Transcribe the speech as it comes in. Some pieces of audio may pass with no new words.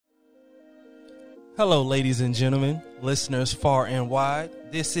Hello, ladies and gentlemen, listeners far and wide.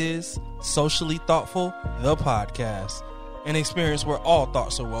 This is Socially Thoughtful, the podcast, an experience where all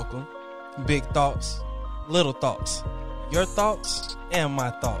thoughts are welcome. Big thoughts, little thoughts, your thoughts, and my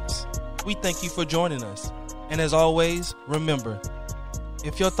thoughts. We thank you for joining us. And as always, remember,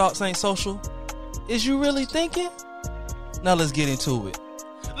 if your thoughts ain't social, is you really thinking? Now let's get into it.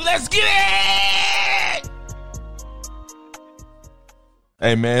 Let's get it!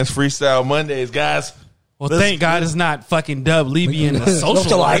 Hey man, it's Freestyle Mondays, guys. Well, thank God it's not fucking Dub Levy and the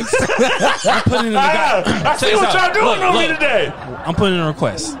socialites. I'm putting in I see what y'all doing on me today. I'm putting in a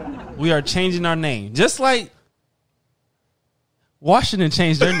request. We are changing our name. Just like Washington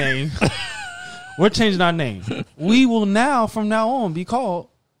changed their name. We're changing our name. We will now, from now on, be called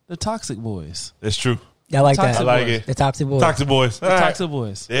the Toxic Boys. That's true. Yeah, I like that. Toxic I like Boys. it. The Toxic Boys. Toxic Boys. The Toxic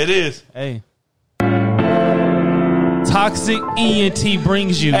Boys. There it is. Hey. Toxic ENT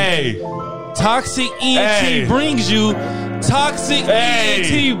brings you. Hey. Toxic ENT brings you. Toxic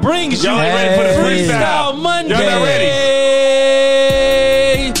ENT brings you. Y'all ain't ready for the freestyle. Monday. Y'all not ready.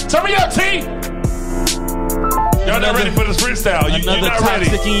 Turn me up, T. Y'all not ready for this freestyle. You're Another not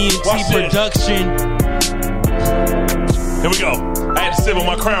Toxic ready. ENT Watch this. production. Here we go. I had to sip on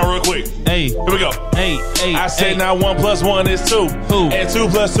my crown real quick. Hey. Here we go. Hey. I said hey. now 1 + 1 is 2. Who? And 2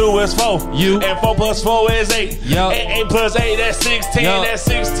 + 2 is 4. You. And 4 + 4 is 8. Yo. And 8 + 8, that's 16. Yo. That's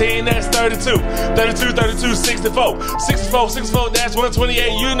 16, that's 32. 32, 64. 64, that's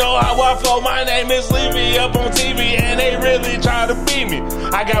 128. You know how I flow. My name is Levy up on TV. And they really try to beat me.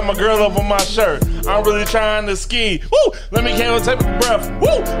 I got my girl up on my shirt. I'm really trying to ski. Woo! Let me take a breath.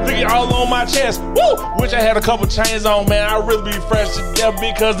 Woo! Look at all on my chest. Woo! Wish I had a couple chains on, man. I really be fresh to death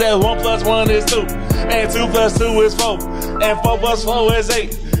because that 1 + 1 is 2. And 2 + 2 is 4. And 4 + 4 is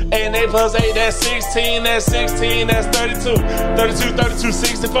 8. And 8 + 8, that's 16. That's 16, that's 32. 32,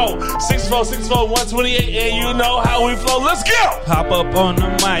 64. 64, 128. And you know how we flow. Let's go! Pop up on the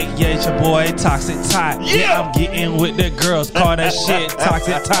mic, yeah, it's your boy Toxic Ty. Yeah, I'm getting with the girls, call that shit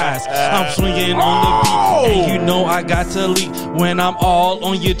Toxic Ties. I'm swinging on the beat, and you know I got to leap when I'm all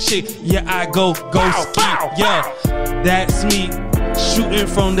on your chick. Yeah, I go ski. Yeah, that's me. Shooting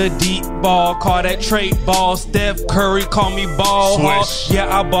from the deep ball, call that trade ball. Steph Curry, call me ball hard.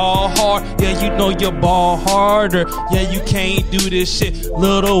 Yeah, I ball hard. Yeah, you know you ball harder. Yeah, you can't do this shit,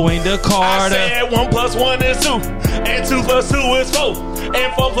 Lil Wayne the Carter. I said 1 + 1 is 2. And 2 + 2 is 4.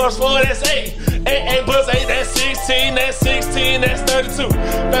 And 4 + 4, that's 8. And 8 + 8, that's 16. That's 16, that's 32.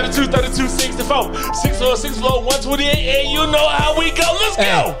 32, 64. 64, 128. And you know how we go. Let's go!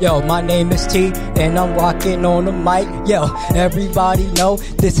 Hey, yo, my name is T, and I'm rocking on the mic. Yo, everybody know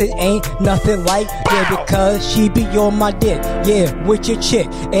this ain't nothing like. Yeah, because she be on my dick. Yeah, with your chick,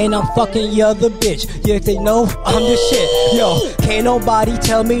 and I'm fucking your other bitch. Yeah, they know I'm the shit. Yo, can't nobody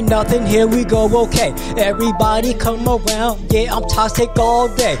tell me nothing. Here we go, okay. Everybody come around. Yeah, I'm toxic all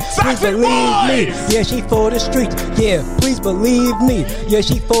day. Please believe me. Yeah, she for the streets. Yeah, please believe me. Yeah,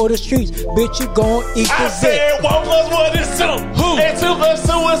 she for the streets. Bitch, you gon' eat the I dick. said 1 + 1 is 2. Who? And 2 +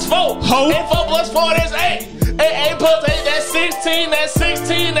 2 is 4. Who? And 4 + 4, that's 8. And 8 + 8, that's 16. That's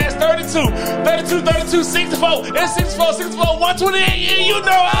 16, that's 32. 32, 64. And 64, 128. And you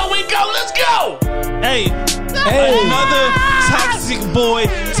know how we go. Let's go! Hey, another Toxic Boy,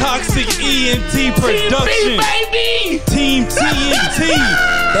 Toxic ENT production. baby! Team TNT.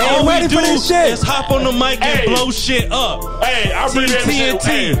 All ready for this shit. Is hop on the mic and blow shit up. Hey, our abbreviation,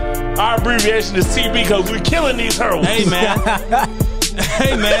 TNT. our abbreviation is TB because we're killing these hurdles. Hey, man.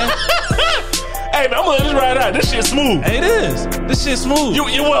 Hey, man. Hey, man, I'm gonna let this ride out. This shit smooth. Hey, it is. This shit smooth.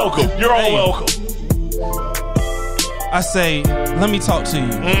 You're welcome. You're all welcome. I say, let me talk to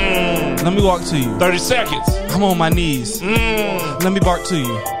you. Let me walk to you. 30 seconds. I'm on my knees. Let me bark to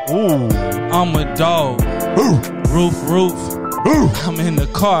you. Ooh. I'm a dog. Roof. I'm in the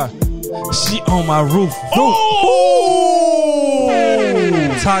car. She on my roof. Ooh.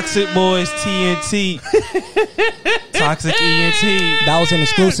 Toxic Boys, TNT. Toxic ENT. That was an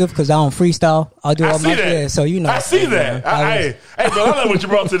exclusive because I don't freestyle. I'll do all my shit, so you know. I see that. Hey, but I know what you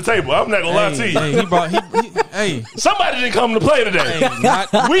brought to the table. I'm not gonna lie to you. Hey, Somebody didn't come to play today.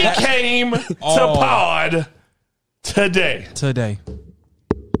 Hey, we came to pod today.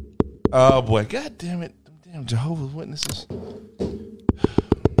 Oh boy, God damn it. Damn Jehovah's Witnesses.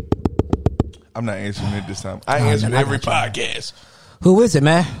 I'm not answering it this time. I answer every podcast. Who is it,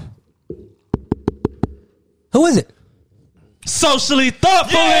 man? Who is it? Socially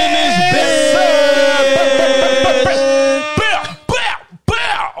thoughtful in this bitch.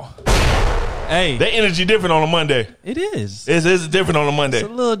 Bow. Hey, That energy different on a Monday. it is. It's different on a Monday. It's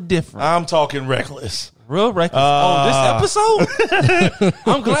a little different. I'm talking reckless. Real Records. This episode?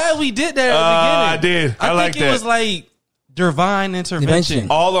 I'm glad we did that at the beginning. I did. I like think that. It was like divine intervention.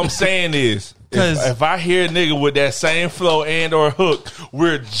 All I'm saying is, if I hear a nigga with that same flow and or hook,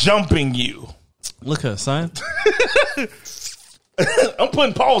 we're jumping you. Look her, son. I'm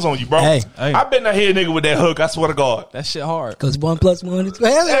putting pause on you, bro. Hey. I bet not hear a nigga with that hook. I swear to God. That shit hard. Because 1 + 1 is...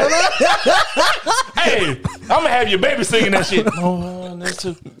 Hey, I'm gonna have your baby singing that shit.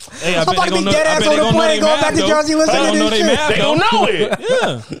 Hey, I I'm about to be dead ass on the plane going back to Jersey listening to this shit. They don't know it.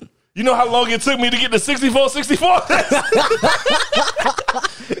 Yeah. You know how long it took me to get to 64-64?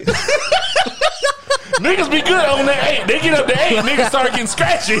 Niggas be good on that 8. They get up to 8, niggas start getting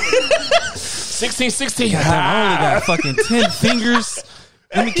scratchy. 16-16. I only got fucking 10 fingers.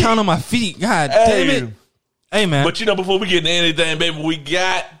 Let me count on my feet. God damn it. Hey, man. But before we get into anything, baby, we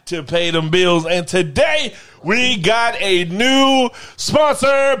got to pay them bills. And today, we got a new sponsor.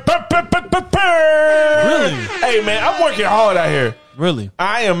 Really? Hey, man, I'm working hard out here. Really?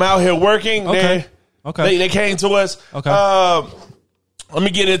 I am out here working. Okay. They came to us. Okay. Let me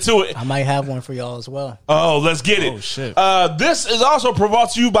get into it. I might have one for y'all as well. Oh, let's get it. Oh, shit. This is also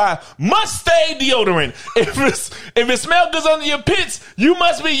brought to you by Mustang Deodorant. If it smells good under your pits, you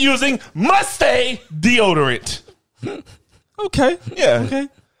must be using Mustang Deodorant. Okay. Yeah. Okay.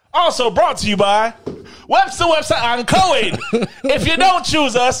 Also brought to you by Webster and Cohen. If you don't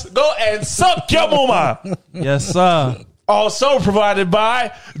choose us, go and suck your mama. Yes, sir. Also provided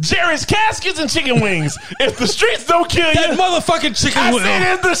by Jerry's Caskets and Chicken Wings. If the streets don't kill you, That motherfucking chicken I will.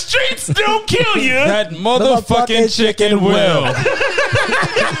 said if the streets don't kill you, That motherfucking chicken will.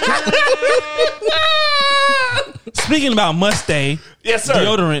 Speaking about Mustang yes, sir.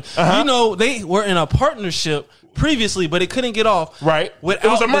 deodorant, you know, they were in a partnership previously, but it couldn't get off. Right. It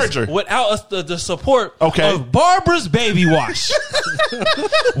was a merger. Without us the support Okay. of Barbara's Baby Wash.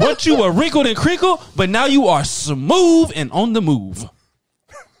 Once you were wrinkled and crinkled, but now you are smooth and on the move.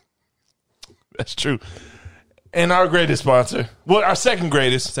 That's true. And our greatest sponsor, well, our second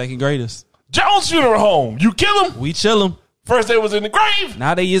greatest, Second greatest. Jones Funeral Home. You kill him. We chill them. First they was in the grave.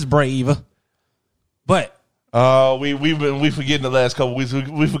 Now they is brave. But We forgetting the last couple weeks.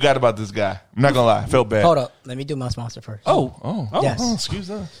 We forgot about this guy. I'm not gonna lie, I felt bad. Hold up. Let me do my sponsor first. Yes. Excuse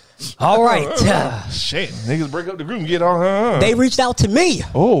us. All right. Shit, niggas break up the group and get on. They reached out to me.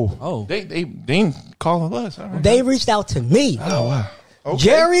 Oh. They ain't calling us. All right. They reached out to me. Oh wow. Okay.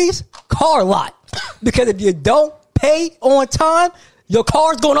 Jerry's Car Lot. Because if you don't pay on time, your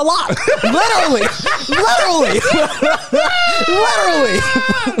car's going to lock. Literally.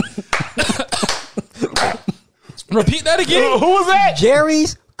 Repeat that again. Who was that?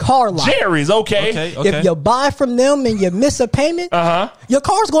 Jerry's Car Lot. Jerry's. Okay. If you buy from them and you miss a payment, your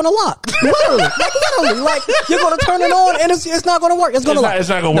car's going to lock. Literally. Like, you're going to turn it on and it's not going to work. It's going to lock. It's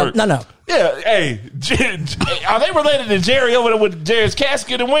not going to work. No. Yeah. Hey, are they related to Jerry over there with Jerry's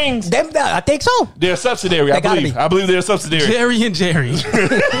Casket and Wings? I think so. They're a subsidiary. I believe they're a subsidiary. Jerry and Jerry.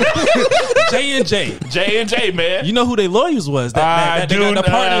 J and J. J and J, man. You know who their lawyers was? They got the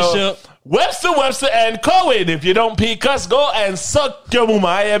partnership. Webster and Cohen. If you don't pick us, go and suck your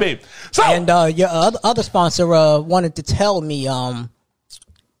mama, yeah, babe. So, And your other sponsor wanted to tell me the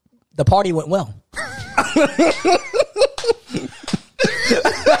party went well.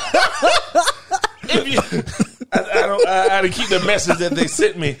 I had to keep the message that they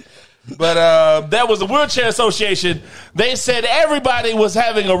sent me. But that was the Wheelchair Association. They said everybody was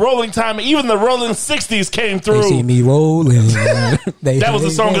having a rolling time. Even the Rolling 60s came through. They see me rolling. That was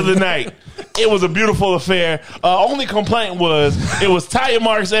the song of the night. It was a beautiful affair. Only complaint was it was tire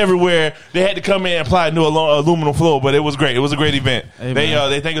marks everywhere. They had to come in and apply a new aluminum floor, but it was great. It was a great event. Hey,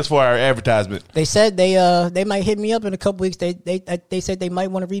 they thank us for our advertisement. They said they might hit me up in a couple weeks. They said they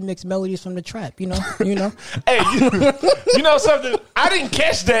might want to remix melodies from the trap. You know. Hey, you know something? I didn't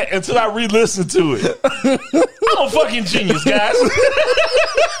catch that until I re-listened to it. I'm a fucking genius, guys.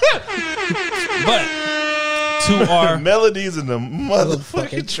 But to our melodies in the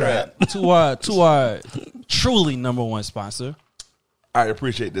motherfucking trap. To our truly number one sponsor. I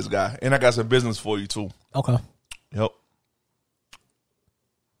appreciate this guy, and I got some business for you too. Okay. Yep.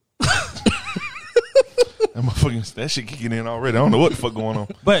 That shit kicking in already. I don't know what the fuck going on.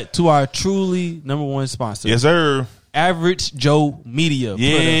 But to our truly number one sponsor. Yes, sir. Average Joe Media.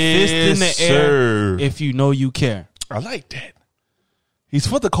 Yes, put a fist in the sir. air if you know you care. I like that. He's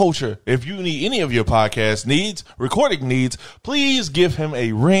for the culture. If you need any of your podcast needs, recording needs, please give him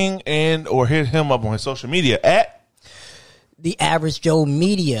a ring and or hit him up on his social media at The Average Joe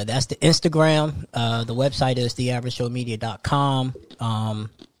Media. That's the Instagram. The website is theaveragejoemedia.com.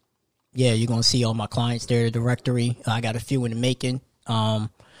 Yeah, you're going to see all my clients there, the directory. I got a few in the making.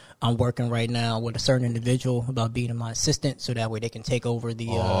 I'm working right now with a certain individual about being my assistant, so that way they can take over the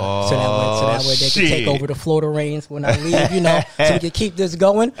so that way they can take over the Florida reins when I leave. You know, so we can keep this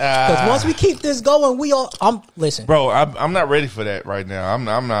going. Because once we keep this going, listen, bro. I'm not ready for that right now.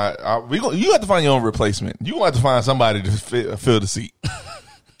 I'm not. You have to find your own replacement. You gonna have to find somebody to fill the seat.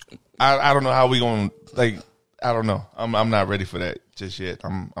 I don't know how we gonna I don't know. I'm not ready for that just yet.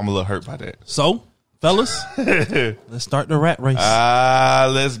 I'm a little hurt by that. So, fellas, let's start the rat race.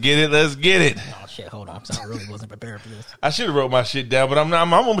 Let's get it. oh shit, hold on, I really wasn't prepared for this. I should have wrote my shit down, but I'm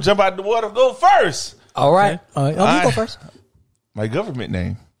gonna jump out the water. Go first. All right, you go first. My government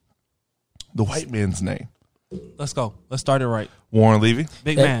name, the white man's name. Let's go. Let's start it right. Warren Levy.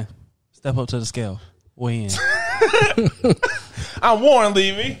 Big man, step up to the scale. Weigh in. I'm Warren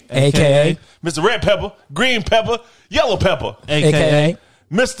Levy, AKA Mr. Red Pepper, Green Pepper, Yellow Pepper, AKA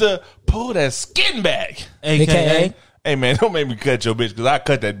Mr. Pull That Skin Back, AKA Hey man, don't make me cut your bitch because I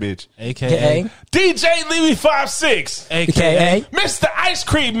cut that bitch. AKA DJ Levy 5'6", AKA Mr. Ice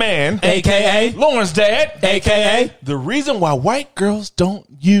Cream Man, AKA Lauren's dad, AKA the reason why white girls don't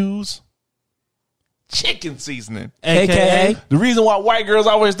use chicken seasoning, AKA the reason why white girls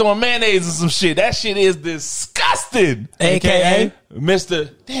always throwing mayonnaise and some shit. That shit is disgusting. AKA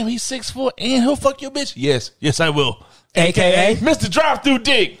Mr. Damn, he's 6'4" and he'll fuck your bitch. Yes, I will. AKA Mr. Drive Through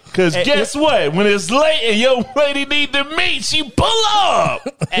Dick. Cause guess what? When it's late and your lady need the meat, she pull up.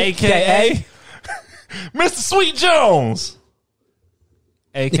 AKA Mr. Sweet Jones.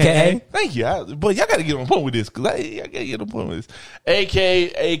 AKA Thank you. But y'all gotta get on point with this. Cause I gotta get on point with this.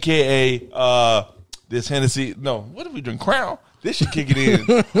 AKA this Hennessy. No, what if we drink Crown? This should kick it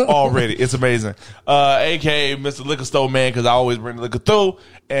in already. It's amazing. AKA Mr. Liquor Store Man, because I always bring the liquor through.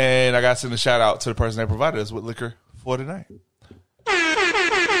 And I got to send a shout out to the person that provided us with liquor for tonight.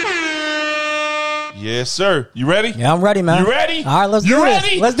 Yes, sir. You ready? Yeah, I'm ready, man. You ready? All right, let's do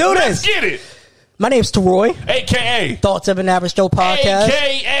this. Let's do this. Let's get it. My name's Teroy. AKA Thoughts of an Average Joe podcast.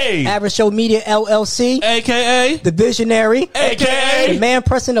 AKA Average Joe Media LLC. AKA The Visionary. AKA The man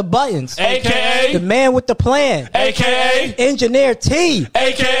pressing the buttons. AKA The man with the plan. AKA Engineer T.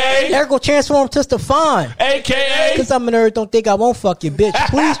 AKA Ergo transform to Stefan. AKA Because I'm a nerd, don't think I won't fuck your bitch.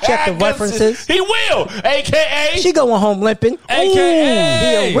 Please check the references. He will. AKA She going home limping.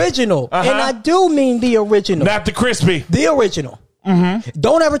 AKA The original. And I do mean the original. not the crispy. The original.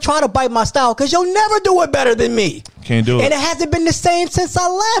 Don't ever try to bite my style because you'll never do it better than me. Can't do it. And it hasn't been the same since I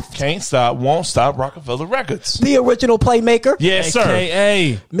left. Can't stop, won't stop. Rockefeller Records. The original playmaker. Yes, sir.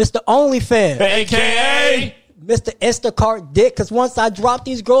 AKA Mr. OnlyFans. AKA Mr. Instacart Dick. Because once I drop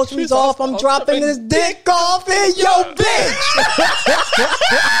these groceries off, I'm dropping this dick off in your bitch.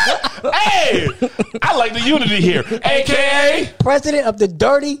 Hey, I like the unity here. AKA President of the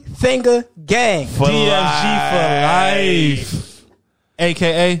Dirty Finger Gang. DFG for life.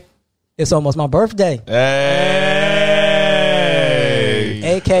 AKA It's almost my birthday. Hey.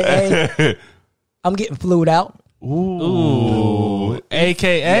 AKA I'm getting flued out. Ooh.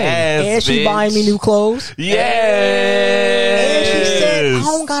 AKA Yes, And she bitch. buying me new clothes. Yes. And she said, I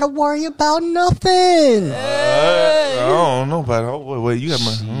don't got to worry about nothing. I don't know about it. Wait, you got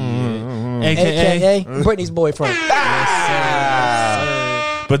my... AKA AKA Brittany's boyfriend.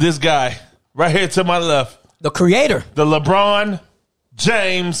 But this guy, right here to my left, The creator. the LeBron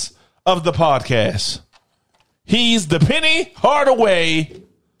James of the podcast. He's the Penny Hardaway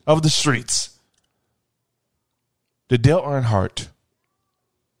of the streets. The Dale Earnhardt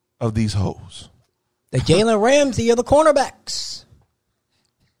of these hoes. The Jalen Ramsey of the cornerbacks.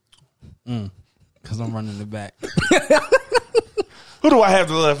 because I'm running it back. Who do I have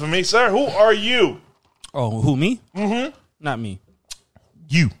to the left of me, sir? Who are you? Oh, who, me? Mm-hmm. Not me.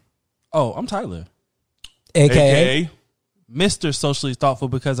 You. Oh, I'm Tyler. AKA Mr. Socially Thoughtful,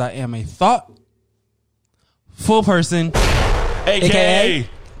 because I am a thoughtful person. AKA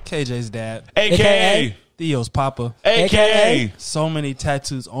KJ's dad. AKA Theo's papa. AKA So many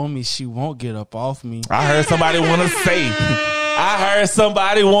tattoos on me, she won't get up off me. I heard somebody want to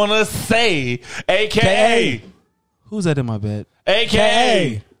say. AKA Who's that in my bed?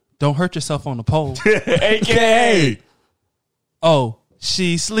 AKA Don't hurt yourself on the pole. AKA Oh,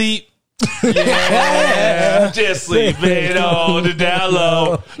 she sleep. just sleeping on the down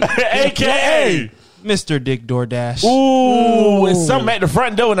low. AKA Mr. Dick DoorDash. Ooh, it's something at the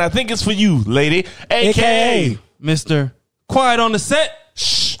front door, and I think it's for you, lady. AKA Mr. Quiet on the set.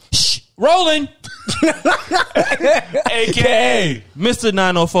 Shh, shh, rolling. AKA Mr.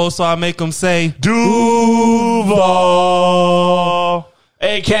 904, so I make him say Duval.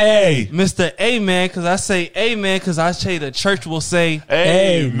 AKA Mr. Amen, because I say amen, because I say the church will say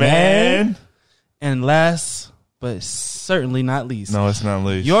Amen. And last but certainly not least. No, it's not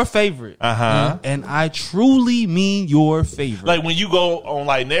least. Your favorite. And I truly mean your favorite. Like when you go on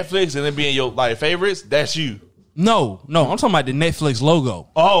like Netflix and it being your like favorites, that's you. No, I'm talking about the Netflix logo.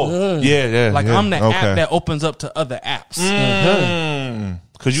 Oh, yeah. Like I'm the app that opens up to other apps.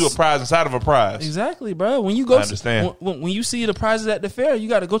 Because you a prize inside of a prize. Exactly, bro. When you go, I understand. When you see the prizes at the fair, you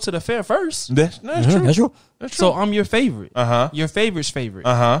got to go to the fair first. That's true. That's true. That's true. So I'm your favorite. Your favorite's favorite.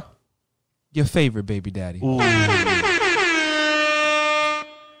 Your favorite baby daddy. Ooh.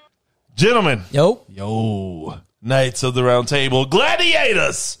 Gentlemen. Yo. Knights of the Round Table.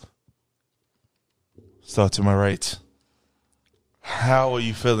 Gladiators. Start to my right. How are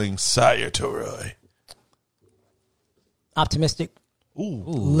you feeling, Sire Toroi? Optimistic. Ooh.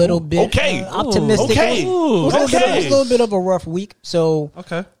 Little bit. Okay. Optimistic. Okay. It was a little bit of a rough week. So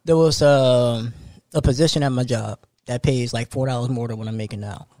there was a position at my job that pays like $4 more than what I'm making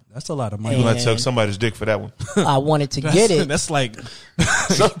now. That's a lot of money. You're going to suck somebody's dick for that one. I wanted to get it. That's like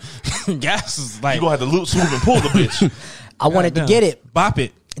gas is like you're going to have to loop, swoop, and pull the bitch. I wanted to get it. Bop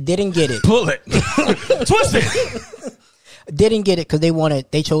it. Didn't get it. Pull it. Twist it. Didn't get it because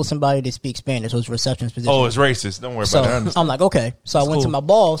they chose somebody to speak Spanish. So it was a receptionist position. Oh, it's racist. Don't worry about it. I'm like, okay. So I went to my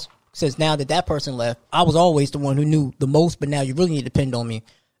boss. Since now that person left, I was always the one who knew the most, but now you really need to depend on me.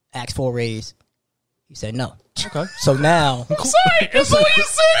 Asked for a raise. He said no. Okay. So now. Sorry, that's the way you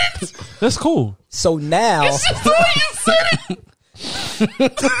said it. That's cool. So now. It's just the way you said it.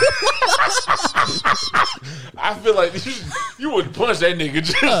 I feel like you would punch that nigga.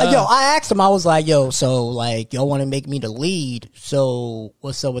 Yo, I asked him. I was like, "Yo, so like y'all want to make me the lead? So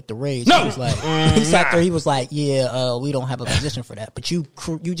what's up with the raise?" No. He was like, he sat there. He was like, "Yeah, we don't have a position for that, but you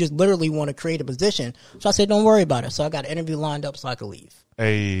just literally want to create a position." So I said, "Don't worry about it." So I got an interview lined up so I could leave.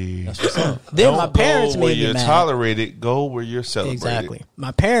 Hey, then my parents go where made me you're mad. Tolerated. Go where you're celebrated. Exactly. Me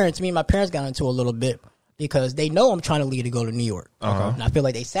and my parents got into a little bit because they know I'm trying to leave to go to New York, and I feel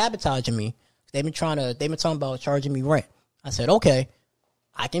like they sabotaging me. They've been talking about charging me rent. I said, okay,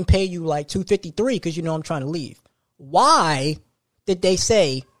 I can pay you like $253 because you know I'm trying to leave. Why did they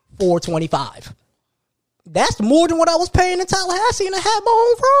say $425? That's more than what I was paying in Tallahassee, and I had my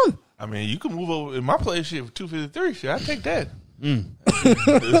own room. I mean, you can move over in my place shit for $253. Shit, I take that.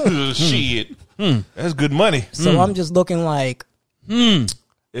 Shit, that's good money. So I'm just looking like.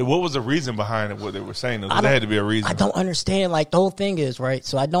 What was the reason behind it? What they were saying? There had to be a reason. I don't understand. Like the whole thing is right.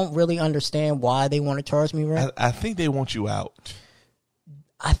 So I don't really understand why they want to charge me rent. I think they want you out.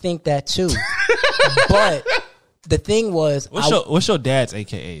 I think that too. But the thing was, what's your dad's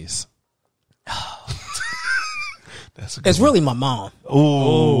AKAs? It's really my mom.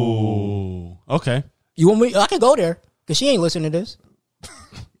 Oh, okay. You want me? I can go there because she ain't listening to this.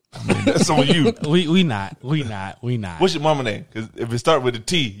 I mean, that's on you. We not. What's your mama name? Because if it start with a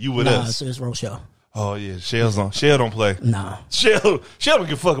T, you with us. It's Rochelle. Oh yeah, Shell's on. Shell don't play. Nah. Shell don't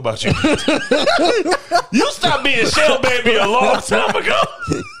give a fuck about you. You stopped being Shell baby a long time ago.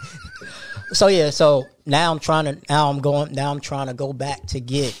 So now I'm trying to go back to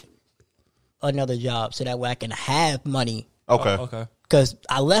get another job so that way I can have money. Okay. Because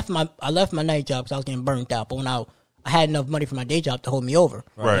I left my night job because I was getting burnt out. But when I had enough money for my day job to hold me over.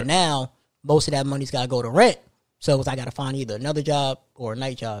 Right. But now most of that money's got to go to rent. So I got to find either another job or a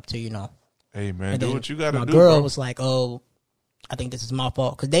night job to, Hey man, do what you got to do. My girl bro. was like, "Oh, I think this is my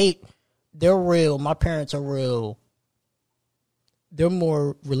fault," because they're real. My parents are real. They're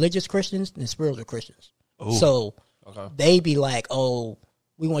more religious Christians than spiritual Christians. Ooh. So they be like, "Oh,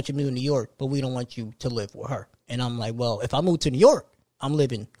 we want you to move to New York, but we don't want you to live with her." And I'm like, "Well, if I move to New York, I'm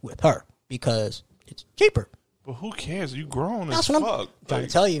living with her because it's cheaper." But who cares? You grown That's as what fuck. I'm trying to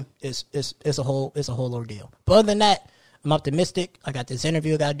tell you. It's a whole ordeal. But other than that, I'm optimistic. I got this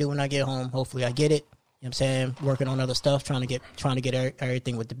interview I got to do when I get home. Hopefully I get it. You know what I'm saying? Working on other stuff, trying to get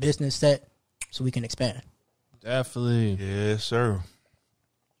everything with the business set so we can expand. Definitely. Yes, sir.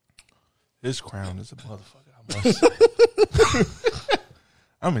 This crown is a motherfucker. I must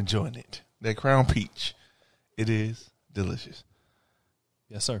I'm enjoying it. That crown peach. It is delicious.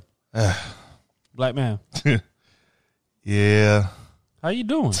 Yes, sir. Black man. Yeah. How you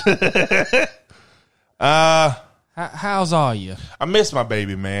doing? How's all you? I miss my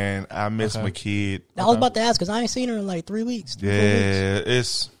baby, man. I miss my kid. I was about to ask because I ain't seen her in like 3 weeks. Yeah,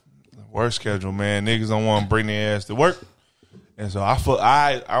 it's work schedule, man. Niggas don't want to bring their ass to work, and so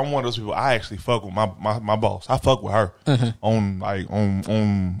I'm one of those people. I actually fuck with my boss. I fuck with her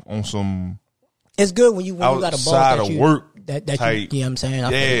on some. It's good when you got a boss that you work that type, you know what I'm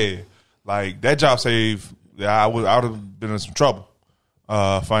saying? Yeah, like that job saved. I would have been in some trouble.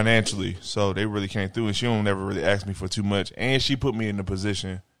 Financially, so they really came through, and she don't never really ask me for too much, and she put me in a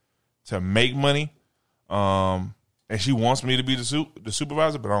position to make money. and she wants me to be the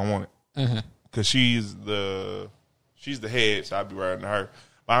supervisor, but I don't want it because she's the head, so I'd be riding her.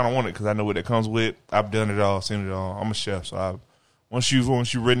 But I don't want it because I know what it comes with. I've done it all, seen it all. I'm a chef, once you've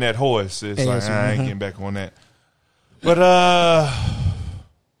ridden that horse, it's like I ain't getting back on that. But I've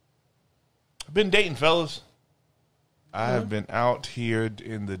been dating, fellas. I have been out here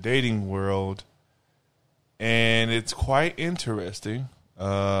in the dating world, and it's quite interesting.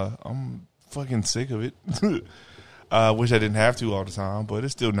 I'm fucking sick of it. Wish I didn't have to all the time, but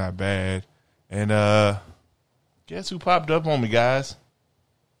it's still not bad. And guess who popped up on me, guys?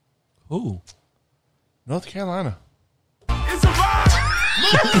 Who? North Carolina. It's a vibe.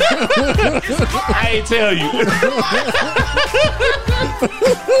 I ain't tell you.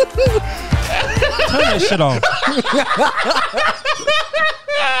 Turn that shit off.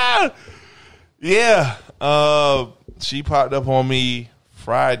 Yeah. She popped up on me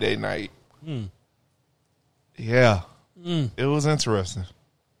Friday night. Yeah. It was interesting,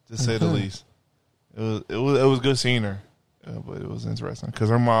 to say the least. It was good seeing her, but it was interesting because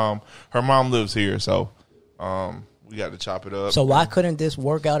her mom lives here, so we got to chop it up. So why couldn't this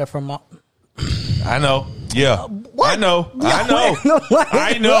work out from my? I know. Yeah. What? I know.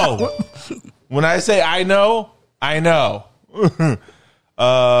 I know. When I say I know, I know.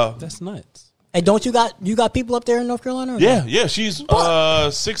 That's nuts. Hey, don't you got people up there in North Carolina? Yeah, yeah. She's 7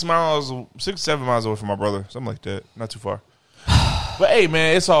 miles away from my brother, something like that. Not too far. But hey,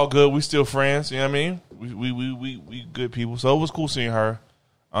 man, it's all good. We still friends. You know what I mean? We good people. So it was cool seeing her.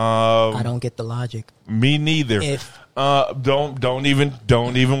 I don't get the logic. Me neither. Don't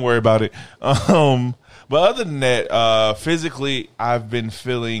even worry about it. But other than that, physically, I've been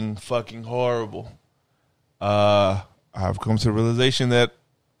feeling fucking horrible. I've come to the realization that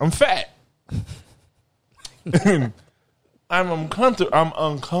I'm fat. I'm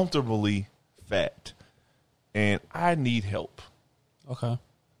uncomfortably fat, and I need help. Okay.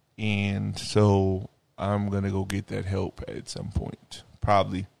 And so I'm gonna go get that help at some point,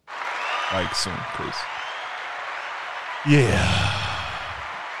 probably like soon. Cause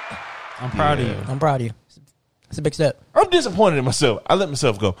I'm proud of you. I'm proud of you. It's a big step. I'm disappointed in myself. I let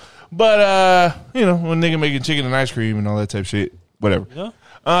myself go, but when nigga making chicken and ice cream and all that type of shit, whatever. Yeah.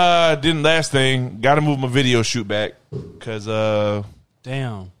 Didn't last thing. Got to move my video shoot back because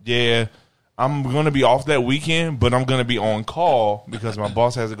damn. Yeah, I'm gonna be off that weekend, but I'm gonna be on call because my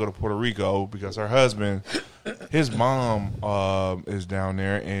boss has to go to Puerto Rico because her husband, his mom, is down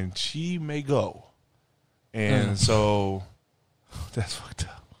there and she may go, and so that's fucked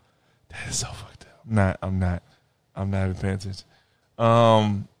up. That is so fucked up. I'm not even paying attention.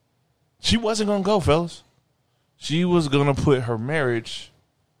 She wasn't gonna go, fellas. She was gonna put her marriage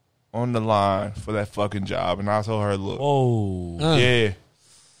on the line for that fucking job, and I told her, look, whoa, yeah,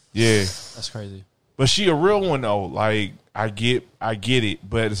 that's crazy. But she a real one though. Like I get it,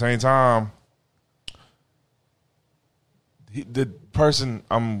 but at the same time, the person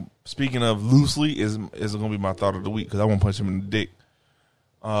I'm speaking of loosely is gonna be my thought of the week because I won't punch him in the dick.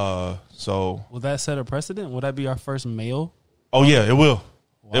 So will that set a precedent? Will that be our first male? Oh yeah, it will.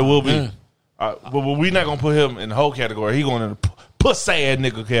 Wow. It will be. Mm. But we're not gonna put him in the whole category. He going in the pussy ass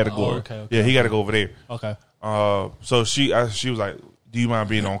nigga category. Oh, okay. Yeah, he got to go over there. Okay. So she was like, "Do you mind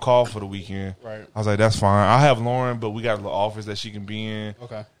being on call for the weekend?" Right. I was like, "That's fine. I have Lauren, but we got a little office that she can be in."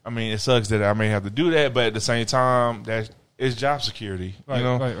 Okay. I mean, it sucks that I may have to do that, but at the same time, it's job security. Right. You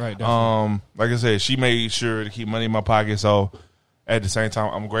know? Right. Definitely. Like I said, she made sure to keep money in my pocket. So at the same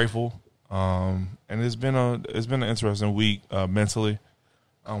time, I'm grateful. And it's been an interesting week mentally.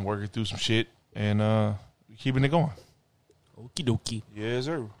 I'm working through some shit and keeping it going. Okie dokie. Yes,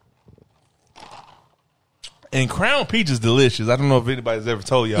 sir. And Crown Peach is delicious. I don't know if anybody's ever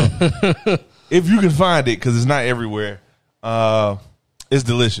told y'all. If you can find it, because it's not everywhere, it's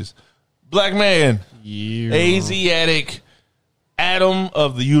delicious. Black man, Asiatic, Atom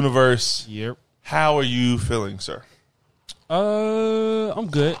of the universe. Yep. How are you feeling, sir? I'm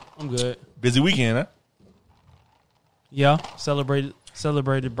good. Busy weekend, huh? Yeah.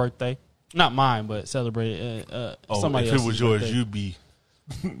 Celebrated birthday. Not mine, but celebrated somebody else's. If it was yours, birthday.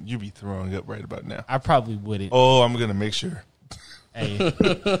 you'd be throwing up right about now. I probably wouldn't. Oh, I'm gonna make sure. Hey.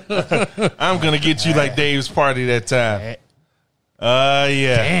 I'm gonna get you like Dave's party that time.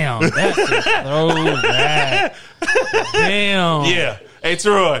 Yeah. Damn, that's a throwback. Damn. Yeah. Hey,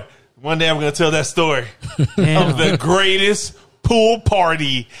 Troy, one day I'm gonna tell that story Damn. of the greatest pool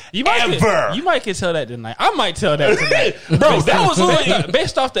party ever. You might can tell that tonight. I might tell that tonight. Bro, that was literally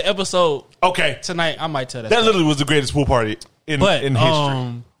based off the episode. Okay. Tonight, I might tell that. That literally was the greatest pool party in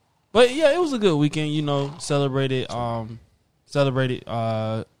history. But yeah, it was a good weekend. Celebrated somebody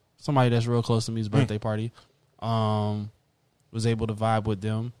that's real close to me's birthday party. Was able to vibe with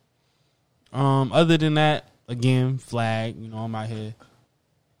them. Other than that, again, flag. You know, I'm out here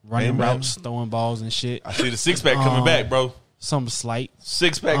running routes, throwing balls and shit. I see the 6-pack coming back, bro. Something slight.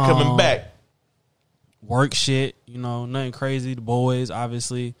 6-pack coming back. Work shit. You know, nothing crazy. The boys,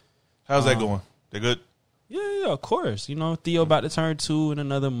 obviously. How's that going? They good? Yeah, of course. You know, Theo about to turn 2 in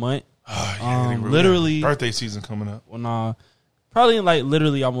another month. Oh, yeah, literally birthday season coming up. Well, nah, probably in like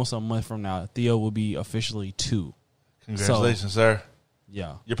literally almost a month from now, Theo will be officially 2. Congratulations, sir.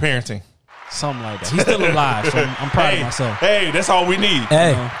 Yeah, you're parenting. Something like that. He's still alive, so I'm proud of myself. Hey, that's all we need.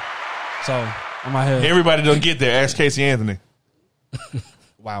 Hey, you know? So I'm out here. Everybody don't get there. Ask Casey Anthony.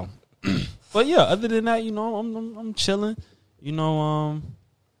 Wow. But yeah, other than that, you know, I'm chilling. You know,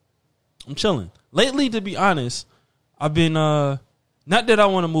 I'm chilling. Lately, to be honest, I've been not that I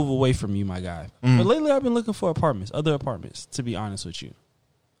want to move away from you, my guy, but lately I've been looking for other apartments. To be honest with you,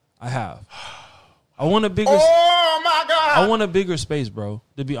 I have. I want a bigger. Oh my God! I want a bigger space, bro.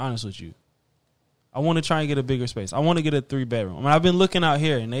 To be honest with you, I want to try and get a bigger space. I want to get a 3-bedroom. I mean, I've been looking out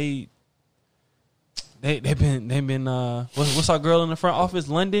here, and they've been what's our girl in the front office?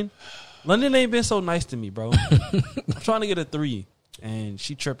 London ain't been so nice to me, bro. I'm trying to get a 3, and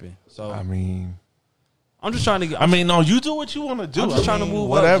she tripping. So I mean, I'm just trying to get. No, you do what you want to do. I'm just trying to move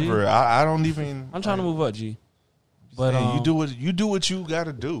whatever. up, G. I don't even. I'm trying to move up, G. But you do what you got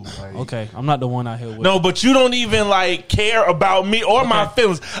to do. Like, okay, I'm not the one out here with. No, but you don't even like care about me or my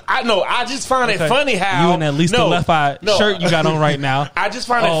feelings. I know. I just find it funny how you in that least the left eye shirt you got on right now. I just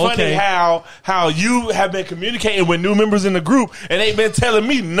find it funny how you have been communicating with new members in the group and ain't been telling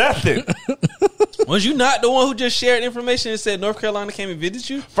me nothing. Was you not the one who just shared information and said North Carolina came and visit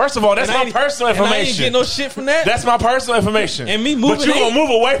you? First of all, that's my personal information. And I ain't getting no shit from that. That's my personal information. And me moving, but you gonna move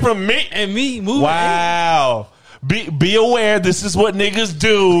away from me and me moving. Wow. Be aware, this is what niggas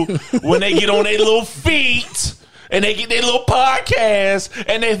do when they get on their little feet and they get their little podcast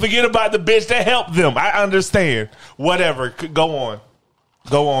and they forget about the bitch that helped them. I understand. Whatever. Go on.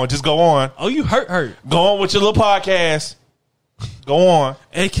 Just go on. Oh, you hurt. Go on with your little podcast. Go on.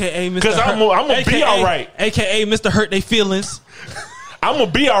 AKA Mr. Because I'm going to be all right. AKA Mr. Hurt They Feelings. I'm going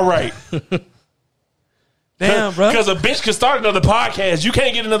to be all right. Damn, bro. Because a bitch can start another podcast. You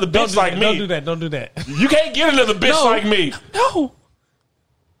can't get another bitch like me. Don't do that. You can't get another bitch like me. No.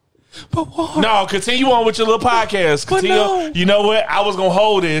 But what? No, continue on with your little podcast. Continue. No. You know what? I was going to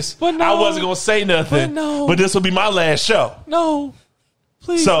hold this. But no. I wasn't going to say nothing. But this will be my last show. No.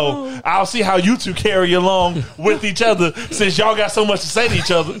 Please. So no. I'll see how you two carry along with each other since y'all got so much to say to each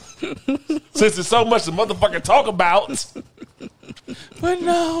other. Since there's so much to motherfucking talk about. But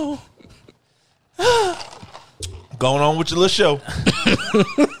no. Going on with your little show.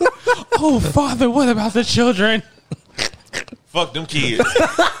 Oh, Father, what about the children? Fuck them kids.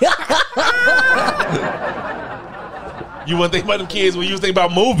 You want to think about them kids when you think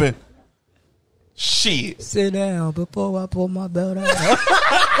about moving? Shit. Sit down before I pull my belt out.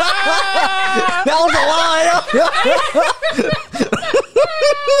 That was a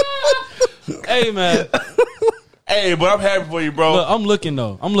lie. Hey, man. Hey, but I'm happy for you, bro. Look, I'm looking,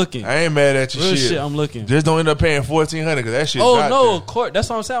 though. I'm looking. I ain't mad at you. Real shit, I'm looking. Just don't end up paying $1,400 because that shit. Oh, no, of course. That's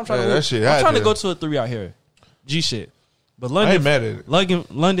what I'm saying. I'm trying to go to a 3 out here. G shit. But London, I ain't mad at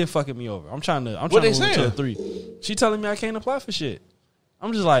it. London fucking me over. I'm trying to move to a 3. She telling me I can't apply for shit.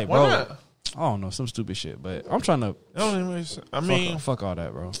 I'm just like, bro. Why not? I don't know, some stupid shit. But I'm trying to. Fuck all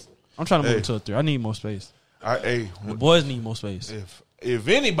that, bro. I'm trying to move to a 3. I need more space. The boys need more space. If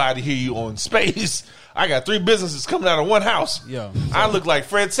anybody hear you on space, I got 3 businesses coming out of one house. Yeah, I look like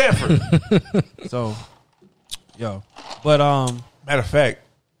Fred Sanford. So, yo, but matter of fact,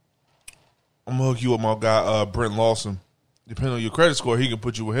 I'm gonna hook you up, my guy Brent Lawson. Depending on your credit score, he can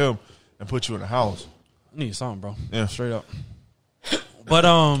put you with him and put you in the house. I need something, bro. Yeah, straight up. But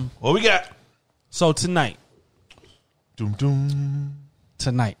what we got? So tonight, doom doom.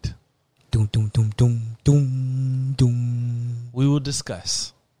 Tonight, doom doom doom doom doom doom. We will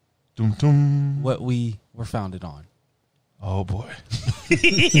discuss doom doom what we were founded on. Oh boy.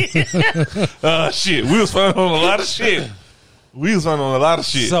 Shit. We was founded on a lot of shit.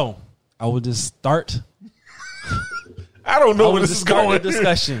 So I will just start. I don't know where this is going.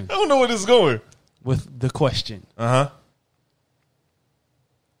 Discussion. I don't know where this is going. With the question. Uh-huh.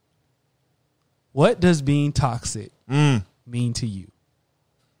 What does being toxic mean to you?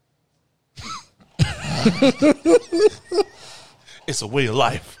 It's a way of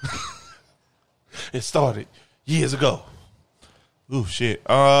life. It started years ago. Ooh, shit.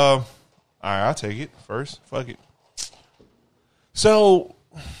 All right, I'll take it first. Fuck it. So,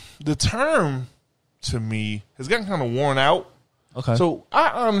 the term to me has gotten kind of worn out. Okay. So, I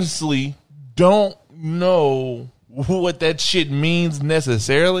honestly don't know what that shit means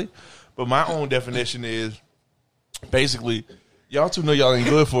necessarily, but my own definition is basically y'all two know y'all ain't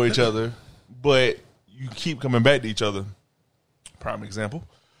good for each other, but you keep coming back to each other. Prime example.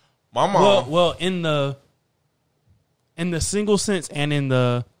 My mom. Well, in the single sense and in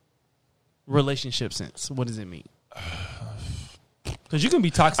the relationship sense, what does it mean? Because you can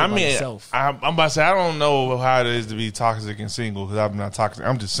be toxic by yourself. I'm about to say, I don't know how it is to be toxic and single because I'm not toxic.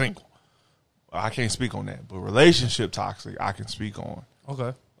 I'm just single. I can't speak on that. But relationship toxic, I can speak on.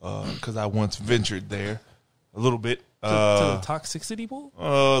 Okay. Because I once ventured there a little bit. To the toxicity pool?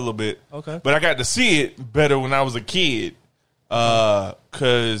 A little bit. Okay. But I got to see it better when I was a kid.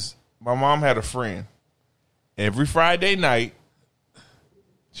 Because my mom had a friend. Every Friday night,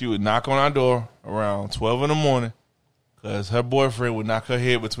 she would knock on our door around 12 in the morning because her boyfriend would knock her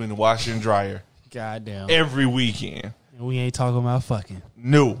head between the washer and dryer. Goddamn. Every weekend. And we ain't talking about fucking.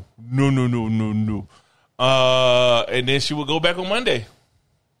 No. And then she would go back on Monday.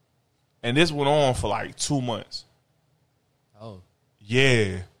 And this went on for like 2 months. Oh.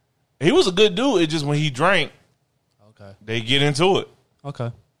 Yeah. He was a good dude. It's just when he drank, okay, they get into it.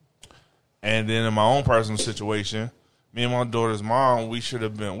 Okay. And then in my own personal situation, me and my daughter's mom, we should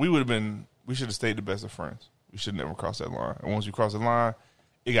have stayed the best of friends. We should never cross that line. And once you cross the line,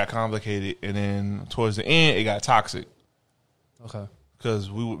 it got complicated. And then towards the end, it got toxic. Okay.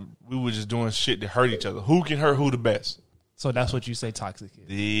 Because we were just doing shit to hurt each other. Who can hurt who the best? So that's what you say toxic is?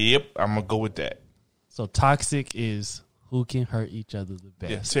 Yep. I'm going to go with that. So toxic is who can hurt each other the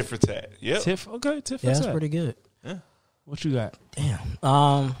best. Yeah, tit for tat. Yep. Tit for tat. Yeah, that's pretty good. Yeah. What you got? Damn.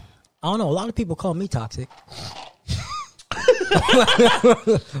 I don't know. A lot of people call me toxic.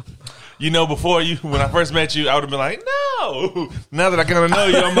 You know, before when I first met you, I would have been like, no. Now that I kind of know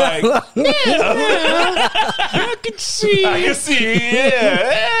you, I'm like, yeah. I can see,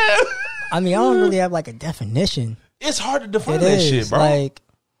 yeah. I mean, I don't really have like a definition. It's hard to define that shit, bro. Like,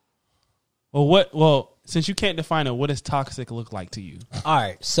 well, since you can't define it, what does toxic look like to you? All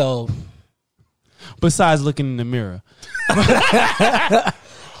right, so besides looking in the mirror.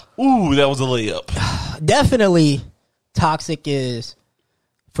 Ooh, that was a layup. Definitely toxic is,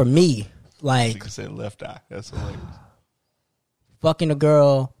 for me, like, you can say left eye. That's hilarious. Fucking a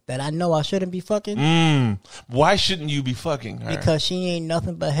girl that I know I shouldn't be fucking. Why shouldn't you be fucking her? Because she ain't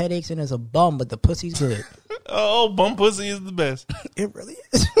nothing but headaches and is a bum, but the pussy's good. Oh, bum pussy is the best. It really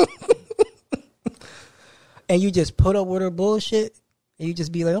is. And you just put up with her bullshit, and you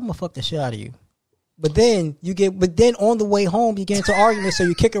just be like, I'm gonna fuck the shit out of you. But then on the way home, you get into arguments, so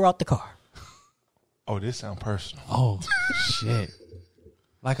you kick her out the car. Oh, this sounds personal. Oh, shit.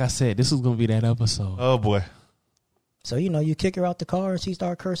 Like I said, this was going to be that episode. Oh, boy. So, you kick her out the car and she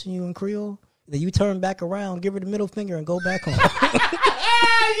start cursing you in Creole. Then you turn back around, give her the middle finger, and go back home.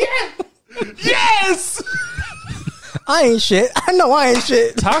 Yes! I ain't shit. I know I ain't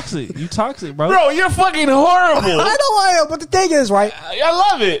shit. Toxic. You toxic, bro. Bro, you're fucking horrible. I know I am, but the thing is, right?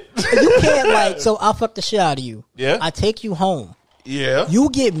 I love it. You can't, so I'll fuck the shit out of you. Yeah. I take you home. Yeah. You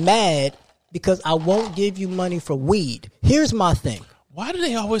get mad because I won't give you money for weed. Here's my thing. Why do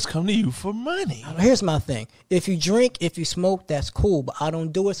they always come to you for money? Here's my thing. If you drink, if you smoke, that's cool, but I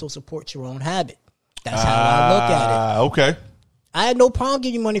don't do it, so support your own habit. That's how I look at it. Okay. I had no problem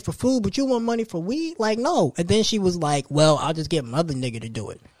giving you money for food, but you want money for weed? Like, no. And then she was like, well, I'll just get my other nigga to do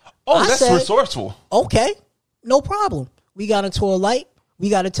it. Oh, that's resourceful. Okay, no problem. We got into a light. We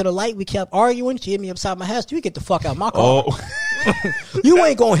got into the light. We kept arguing. She hit me upside my head. You get the fuck out of my car. Oh. You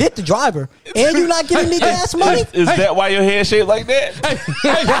ain't going to hit the driver. And you not giving me gas money? Is that why your head shaped like that?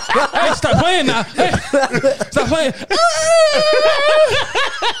 Hey, stop playing now. Hey, stop playing.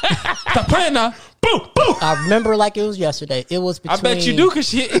 Stop playing now. Boo, boo. I remember like it was yesterday. It was between... I bet you do, because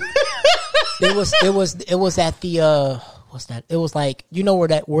she... It was at the... What's that? It was like,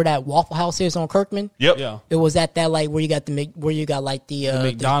 where that Waffle House is on Kirkman? Yep. Yeah. It was at that like where you got the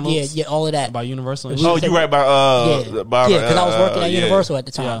McDonald's. yeah, all of that By Universal. Oh, you right by because I was working at Universal at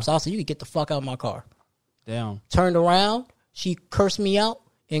the time. Yeah. So I said, you could get the fuck out of my car. Damn. Turned around, she cursed me out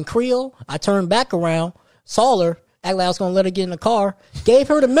in Creole. I turned back around, saw her, acted like I was gonna let her get in the car, gave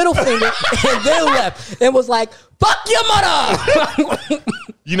her the middle finger, and then left. And was like, fuck your mother.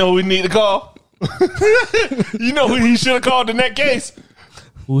 You know who we need to call? You know who he should have called in that case?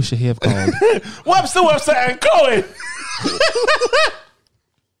 Who should he have called? Webster and Cohen.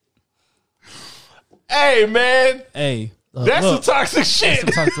 Hey, man. Hey. That's some toxic shit.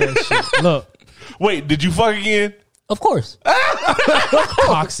 That's some toxic shit. Look. Wait, did you fuck again? Of course.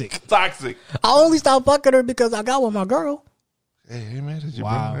 Toxic. Toxic. I only stopped fucking her because I got with my girl. Hey, man. Did you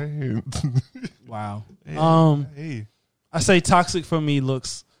Wow. Hey. I say toxic for me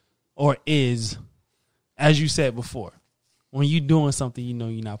looks or is as you said before, when you doing something you know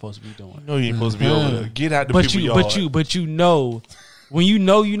you're not supposed to be doing. No, you ain't supposed to be over there. Get out the people yard. But you know, when you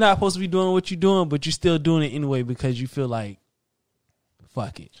know you're not supposed to be doing what you're doing, but you're still doing it anyway because you feel like,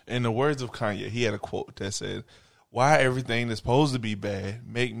 fuck it. In the words of Kanye, he had a quote that said, "Why everything that's supposed to be bad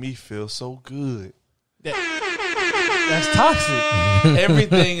make me feel so good?" That's toxic.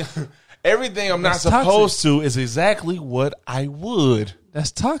 Everything I'm not supposed to is exactly what I would.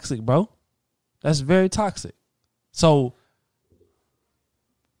 That's toxic, bro. That's very toxic. So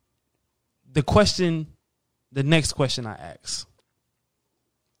the next question I ask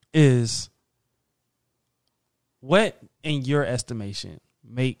is, what, in your estimation,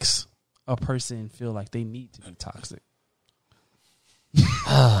 makes a person feel like they need to be toxic?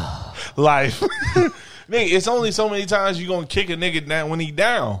 Life. Nigga, it's only so many times you gonna kick a nigga down when he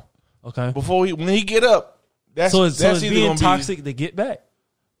down. Okay. When he get up. That's it's being toxic to get back.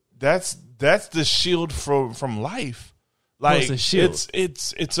 That's the shield from life. Like, it's a shield.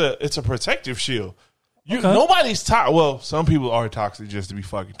 It's a protective shield. Okay. Nobody's toxic. Well, some people are toxic just to be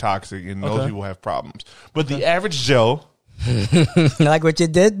fucking toxic, and those people have problems. But the average Joe, like what you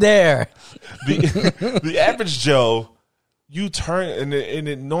did there, the average Joe, you turn, and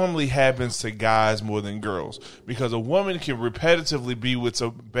it normally happens to guys more than girls, because a woman can repetitively be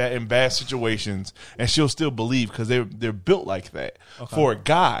in bad situations and she'll still believe because they're built like that. Okay. For a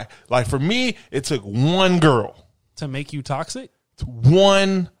guy, like for me, it took one girl to make you toxic.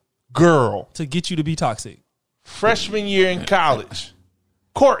 One girl to get you to be toxic. Freshman year in college,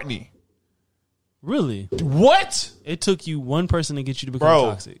 Courtney. Really? What? It took you one person to get you to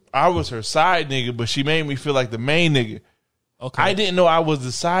become toxic. I was her side nigga, but she made me feel like the main nigga. Okay. I didn't know I was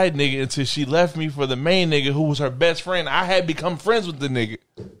the side nigga until she left me for the main nigga who was her best friend. I had become friends with the nigga.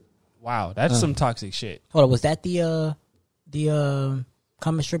 Wow, that's some toxic shit. Hold on, was that the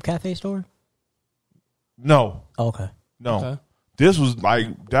Common Strip Cafe store? No. Oh, okay. No. Okay. This was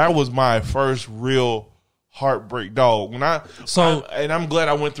that was my first real heartbreak, dog. And I'm glad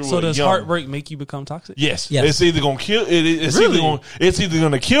I went through it. So does young. heartbreak make you become toxic? Yes. It's either gonna kill it's either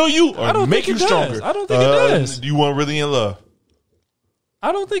gonna kill you or make you stronger. I don't think it does. You weren't really in love.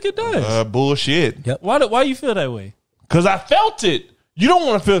 I don't think it does. Bullshit. Yep. Why you feel that way? Because I felt it. You don't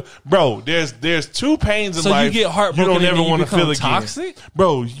want to feel, bro. There's two pains in life. So you get heartbroken. You don't ever want to feel toxic, again,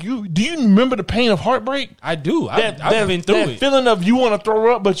 bro. Do you remember the pain of heartbreak? I do. I've been through that feeling of you want to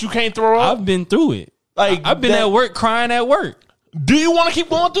throw up, but you can't throw up. I've been through it. Like I've been at work crying at work. Do you want to keep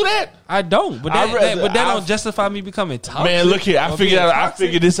going through that? I don't. But that don't justify me becoming toxic. Man, look here. I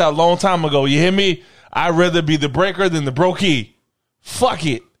figured this out a long time ago. You hear me? I'd rather be the breaker than the brokey. Fuck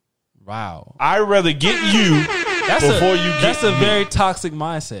it. Wow. I'd rather get you before you get That's a me. very toxic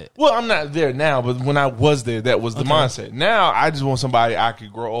mindset. Well, I'm not there now, but when I was there, that was the mindset. Now, I just want somebody I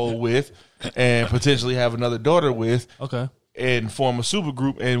could grow old with and potentially have another daughter with. Okay. And form a super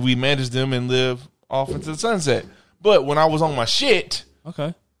group, and we manage them and live off into the sunset. But when I was on my shit,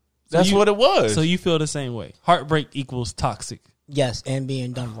 that's what it was. So you feel the same way. Heartbreak equals toxic. Yes, and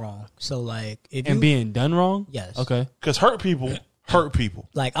being done wrong. So like, being done wrong. Yes. Okay. Because hurt people.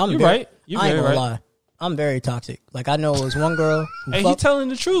 Like You're right. I ain't gonna lie. I'm very toxic. Like I know it was one girl. Hey, you telling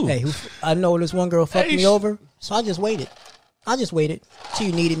the truth. Hey, I know this one girl fucked me over, so I just waited. Till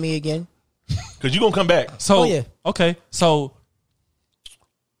you needed me again. Because you gonna come back. So okay. So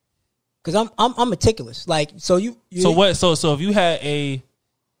because I'm meticulous. Like so you. So what? So if you had a.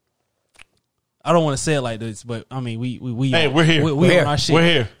 I don't want to say it like this, but I mean we Hey, we're here. We're on our shit. We're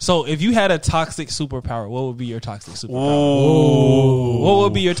here. So if you had a toxic superpower, what would be your toxic superpower? Ooh. What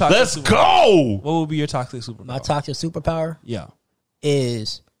would be your toxic? Let's superpower? go. What would be your toxic superpower? My toxic superpower,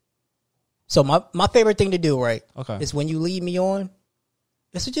 is so my favorite thing to do, right? Okay, is when you lead me on,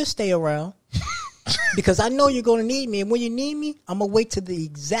 is to just stay around. Because I know you're going to need me. And when you need me, I'm going to wait to the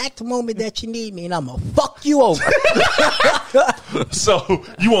exact moment that you need me. And I'm going to fuck you over. So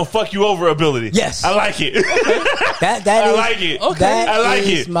you want fuck you over ability? Yes. I like it. I like it. Okay. That I like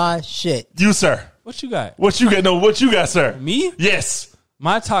is it. my shit. You, sir. What you got? What you got? No, what you got, sir? Me? Yes.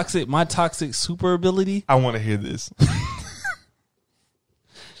 My toxic super ability. I want to hear this.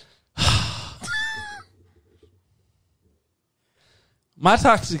 My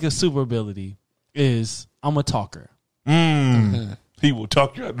toxic super ability is I'm a talker. He will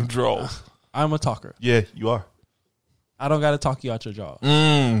talk you out the draws. I'm a talker. Yeah, you are. I don't got to talk you out your jaw.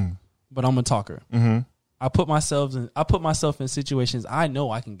 But I'm a talker. Mm-hmm. I put myself in situations I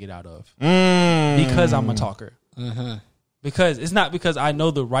know I can get out of because I'm a talker. Mm-hmm. Because it's not because I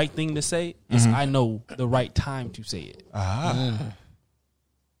know the right thing to say. It's I know the right time to say it.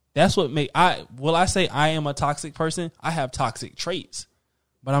 That's what I say I am a toxic person. I have toxic traits,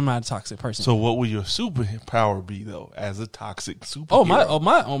 but I'm not a toxic person. So what would your superpower be though, as a toxic superhero?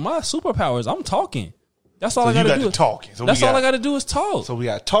 My superpowers. I'm talking. That's all I gotta do. Talking. So all I gotta do is talk. So we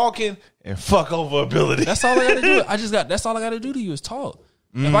got talking and fuck over ability. That's all I gotta do. That's all I gotta do to you is talk.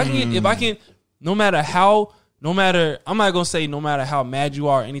 If I can, no matter, I'm not gonna say no matter how mad you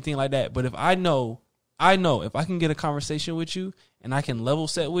are or anything like that. But if I know if I can get a conversation with you and I can level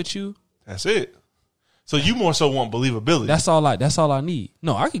set with you, that's it. So you more so want believability. That's all I need.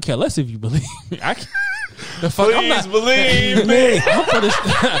 No, I could care less if you believe me. Please believe me. I'm for this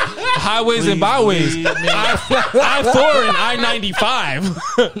highways and byways. I-4 and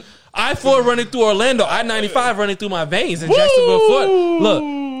I-95. I-4 running through Orlando. I-95 running through my veins in Jacksonville, Florida. Look,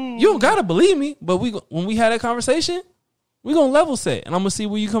 you don't gotta believe me, but when we had that conversation, we gonna level set, and I'm gonna see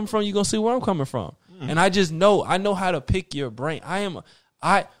where you come from. You gonna see where I'm coming from, and I know how to pick your brain.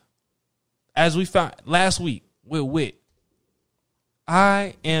 As we found last week with Wit,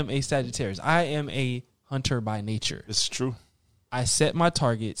 I am a Sagittarius. I am a hunter by nature. It's true. I set my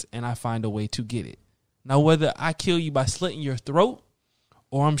targets and I find a way to get it. Now, whether I kill you by slitting your throat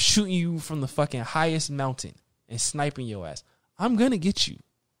or I'm shooting you from the fucking highest mountain and sniping your ass, I'm going to get you.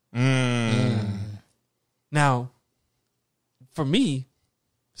 Now, for me,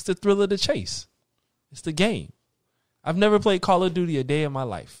 it's the thrill of the chase. It's the game. I've never played Call of Duty a day in my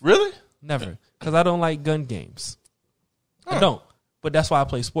life. Really? Never. Because I don't like gun games. I don't. But that's why I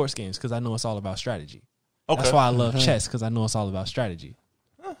play sports games, because I know it's all about strategy. Okay. That's why I love chess, because I know it's all about strategy.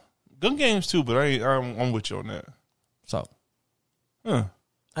 Gun games too, but I'm with you on that. So. I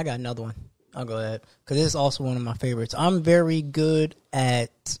got another one. I'll go ahead. Because this is also one of my favorites. I'm very good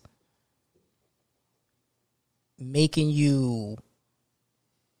at making you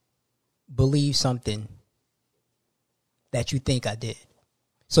believe something that you think I did.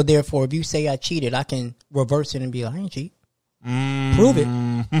 So therefore, if you say I cheated, I can reverse it and be like, I ain't cheat. Prove it.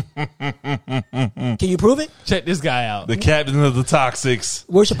 Can you prove it? Check this guy out. The captain of the Toxics.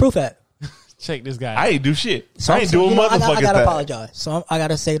 Where's your proof at? Check this guy out. I ain't do shit. So I ain't do a motherfucking thing. I gotta apologize. So I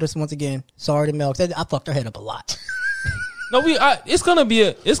gotta say this once again. Sorry to Mel, because I fucked her head up a lot. No, it's gonna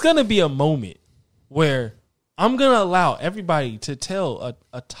be a moment where I'm gonna allow everybody to tell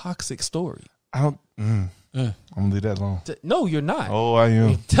a toxic story. I'm gonna leave that alone. No, you're not. Oh, I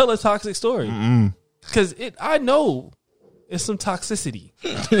am. Tell a toxic story. Because I know it's some toxicity.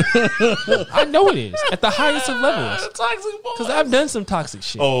 I know it is. At the highest of levels. Because I've done some toxic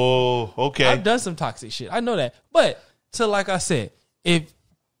shit. Oh, okay. I've done some toxic shit. I know that. But, like I said, if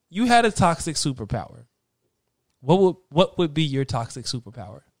you had a toxic superpower, what would be your toxic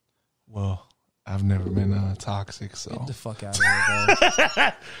superpower? Well, I've never been toxic, so. Get the fuck out of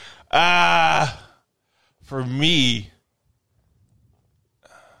here, bro. For me,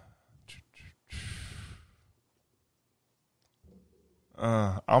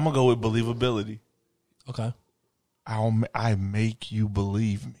 I'm gonna go with believability. Okay. I make you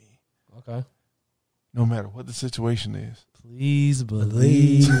believe me. Okay. No matter what the situation is. Please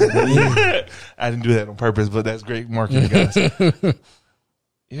believe me. I didn't do that on purpose, but that's great marketing, guys.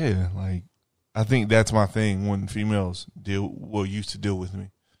 Yeah, like I think that's my thing when females used to deal with me.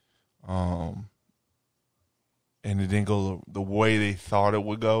 And it didn't go the way they thought it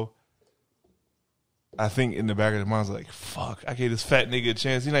would go. I think in the back of their minds, like, fuck, I gave this fat nigga a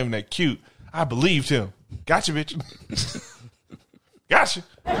chance. He's not even that cute. I believed him. Gotcha, bitch. Gotcha.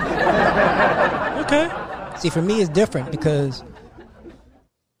 Okay. See, for me, it's different because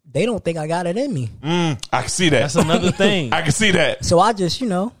they don't think I got it in me. I can see that. That's another thing. I can see that. So I just,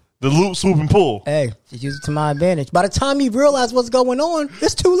 the loop, swoop, and pull. Hey, just use it to my advantage. By the time you realize what's going on,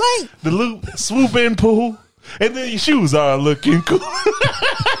 it's too late. The loop, swoop, and pull. And then your shoes are looking cool.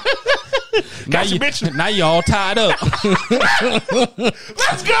 Now you all tied up.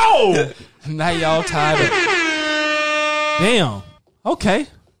 Let's go. Now y'all tied up. Damn. Okay.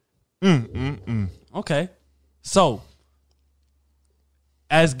 Okay. So,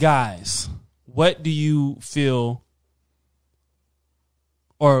 as guys, what do you feel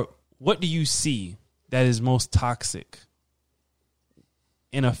or what do you see that is most toxic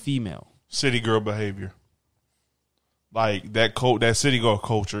in a female? City girl behavior. Like that city girl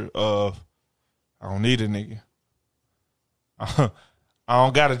culture of, I don't need a nigga. I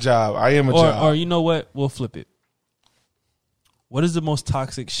don't got a job. I am a job. Or you know what? We'll flip it. What is the most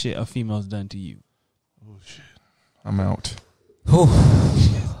toxic shit a female's done to you? Oh, shit. I'm out.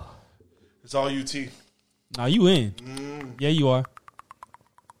 It's all UT. Nah, you in. Yeah, you are.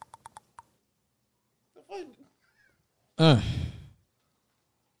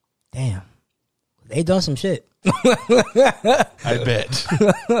 Damn. They done some shit. I bet.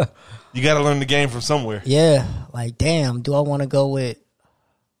 You got to learn the game from somewhere. Yeah. Like, damn, do I want to go with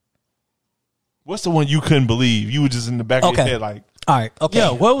What's the one you couldn't believe? You were just in the back of your head like, all right, okay.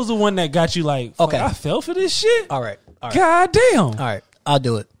 Yeah, what was the one that got you like, okay, I fell for this shit? All right. God damn. All right, I'll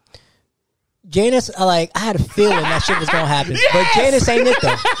do it. Janice, I had a feeling that shit was going to happen. Yes! But Janice ain't it,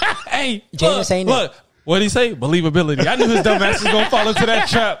 though. Hey, Janice ain't it. Look, what did he say? Believability. I knew his dumb ass was going to fall into that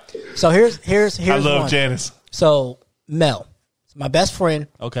trap. So here's I love one. Janice. So, Mel, my best friend.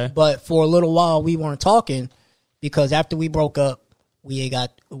 Okay. But for a little while, we weren't talking because after we broke up,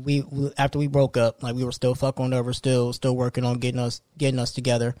 after we broke up, like we were still fucking over, still working on getting us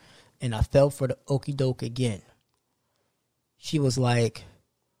together, and I fell for the okie doke again. She was like,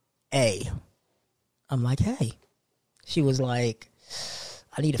 "Hey," I'm like, "Hey." She was like,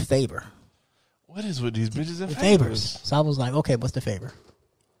 "I need a favor." What is with these bitches and favors? So I was like, "Okay, what's the favor?"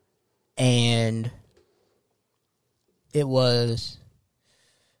 And it was,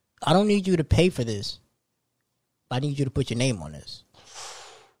 "I don't need you to pay for this. I need you to put your name on this."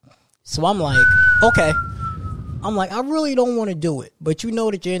 So I'm like, okay. I'm like, I really don't want to do it. But you know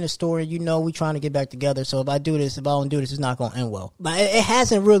that you're in the story. You know we trying to get back together. So if I don't do this, it's not going to end well. But it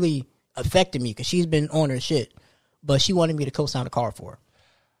hasn't really affected me because she's been on her shit. But she wanted me to co-sign a car for her.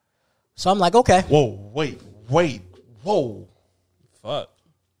 So I'm like, okay. Whoa, wait. Whoa. Fuck.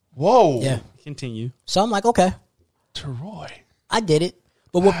 Whoa. Yeah. Continue. So I'm like, okay. Teroy. I did it.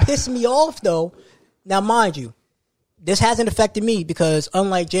 But what pissed me off, though, now mind you, this hasn't affected me because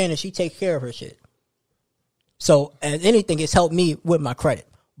unlike Janice, she takes care of her shit. So, as anything, it's helped me with my credit.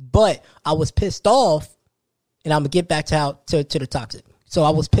 But I was pissed off, and I'm going to get back to the toxic. So, I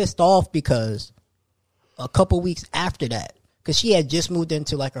was pissed off because a couple weeks after that, because she had just moved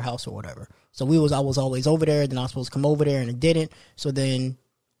into like her house or whatever. So, I was always over there, then I was supposed to come over there, and it didn't. So, then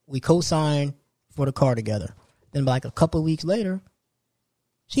we co-signed for the car together. Then, like a couple weeks later,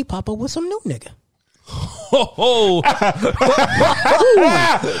 she pop up with some new nigga. Oh, Hey.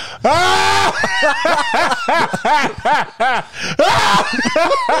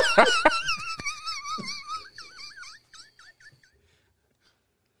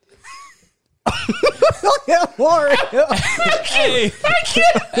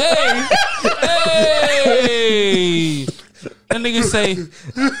 That nigga say,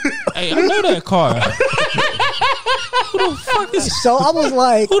 "Hey, I know that car." Who the fuck is? So I was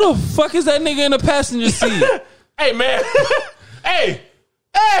like, "Who the fuck is that nigga in the passenger seat?" Hey, man. Hey,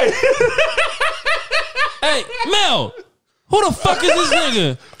 Mel. Who the fuck is this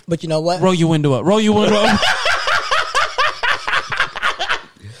nigga? But you know what? Roll your window up.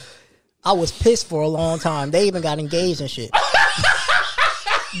 I was pissed for a long time. They even got engaged and shit.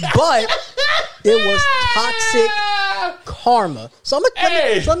 But it was toxic karma. So let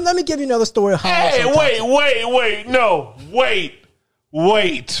me give you another story. Hey, wait. No, wait.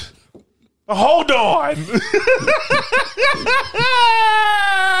 Hold on.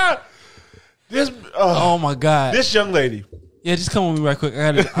 Oh my god. This young lady. Yeah, just come with me right quick.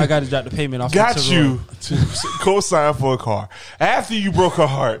 I got to drop the payment off. Got you to co-sign for a car. After you broke her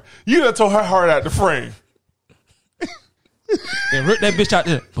heart, you done tore her heart out the frame. And rip that bitch out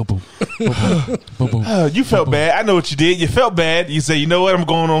there. Boom, boom. You felt bad. I know what you did. You felt bad. You say, you know what? I'm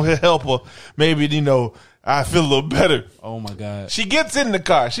going on here help her. Maybe, I feel a little better. Oh my God. She gets in the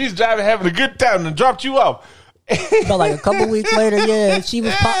car. She's driving, having a good time, and dropped you off. But like a couple weeks later, yeah, she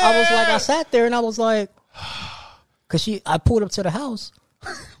was. I was like, I sat there and I was like, because I pulled up to the house.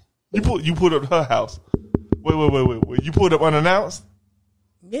 You pulled up to her house. Wait. You pulled up unannounced?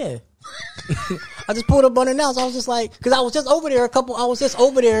 Yeah. I just pulled up unannounced. I was just like, because I was just over there a couple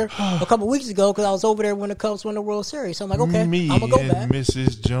weeks ago because I was over there when the Cubs won the World Series. So I'm like, okay, I'm gonna go back.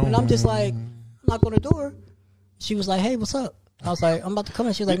 Mrs. Jones. And I'm just like, knock on the door. She was like, hey, what's up? I was like, I'm about to come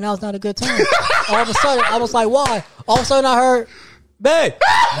in. She was like, now's not a good time. All of a sudden, I was like, why? All of a sudden, I heard, babe.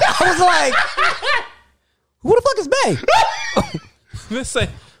 I was like, who the fuck is babe? Let's say,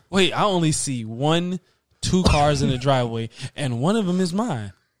 wait, I only see 2 cars in the driveway, and one of them is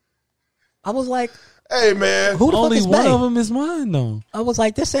mine. I was like, hey, man. Who the only fuck is one bae? of them is mine, though. I was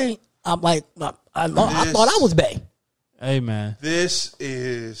like, this ain't. I'm like, I thought I was bae. Hey, man. This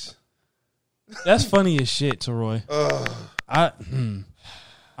is. That's funny as shit, Teroy. I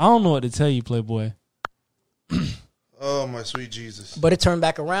don't know what to tell you, Playboy. Oh, my sweet Jesus. But it turned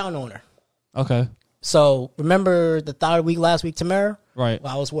back around on her. Okay. So remember the third week last week, Tamara? Right.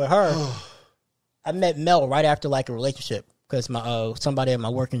 When I was with her, I met Mel right after like a relationship because my somebody at my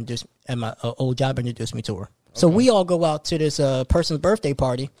work at my old job introduced me to her. So we all go out to this person's birthday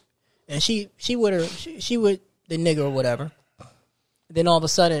party, and she with the nigga or whatever. Then all of a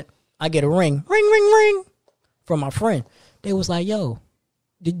sudden, I get a ring from my friend. They was like, "Yo,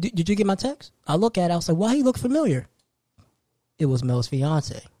 did you get my text?" I look at it. I was like, "Why he look familiar?" It was Mel's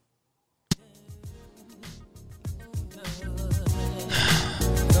fiance.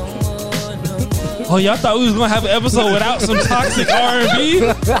 Oh, y'all thought we was gonna have an episode without some toxic R&B?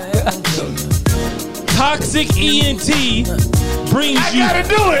 Toxic ENT brings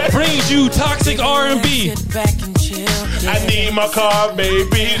you toxic R&B. I need my car,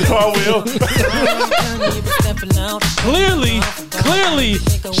 baby. No, I will. Clearly,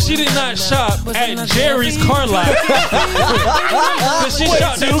 she did not shop at Jerry's car lot. But she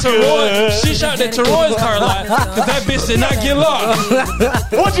shopped at Teroy's car lot because that bitch did not get lost.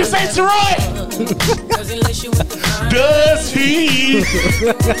 What'd you say, Teroy? Does he?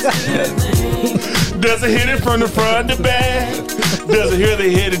 Does it hit it from the front to back? Does it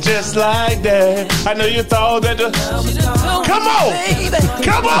really hit it just like that? I know you thought that Come on!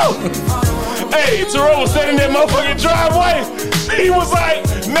 Hey, Teroy was sitting in that motherfucking driveway. He was like,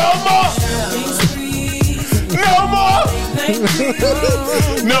 no more.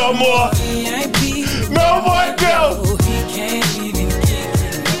 No,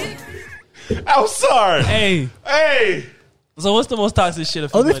 I'm sorry. Hey. So what's the most toxic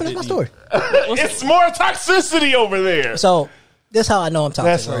shit? Let me finish my story. It's more toxicity over there. So this is how I know I'm toxic.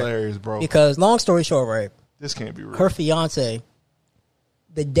 That's right? hilarious, bro. Because long story short, right? This can't be real. Her fiance,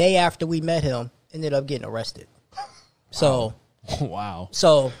 the day after we met him, ended up getting arrested. So, wow.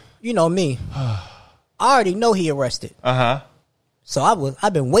 So you know me, I already know he arrested. So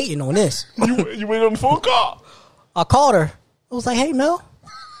I've been waiting on this. You waited on the phone call. I called her. I was like, "Hey, Mel."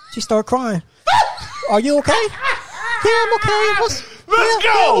 She started crying. Are you okay? Yeah, I'm okay. Let's go.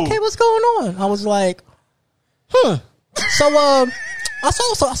 Yeah, okay, what's going on? I was like, So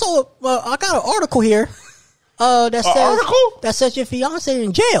I got an article here. That says your fiance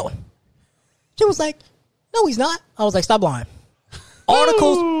in jail. She was like, no, he's not. I was like, stop lying.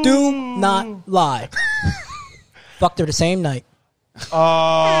 Articles do not lie. Fucked her the same night.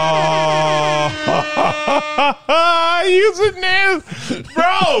 You's a nasty,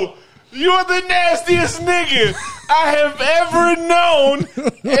 bro. You're the nastiest nigga I have ever known,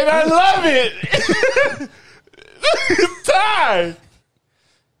 and I love it. Ty.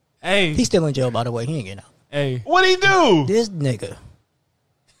 Hey, he's still in jail, by the way. He ain't getting out. Hey, what'd he do? This nigga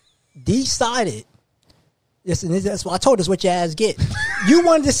decided. That's why I told us what your ass get. You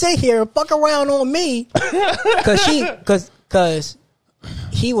wanted to sit here and fuck around on me because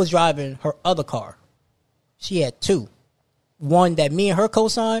he was driving her other car. She had two. One that me and her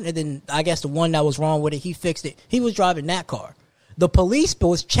co-signed, and then I guess the one that was wrong with it, he fixed it. He was driving that car. The police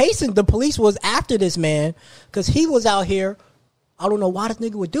was after this man because he was out here. I don't know why this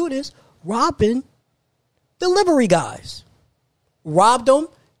nigga would do this. Robbing delivery guys. Robbed them,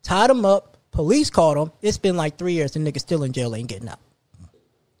 tied them up. Police caught him. It's been like 3 years. The nigga still in jail, ain't getting out.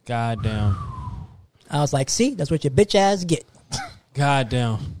 Goddamn. I was like, see, that's what your bitch ass get.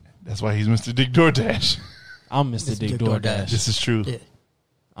 Goddamn. That's why he's Mr. Dick DoorDash. I'm Mr. Dick DoorDash. This is true. Yeah.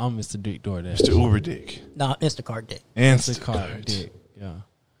 I'm Mr. Dick DoorDash. Mr. Uber Dick. Nah, Instacart Dick. Instacart Dick. Yeah.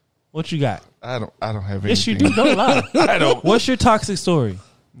 What you got? I don't have anything. Yes, you do. Don't lie. I don't. What's your toxic story?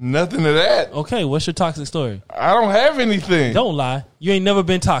 Nothing of that. Okay, what's your toxic story? I don't have anything. Don't lie. You ain't never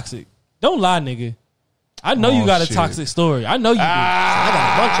been toxic. Don't lie, nigga. I know you got a toxic story. I know you do. I got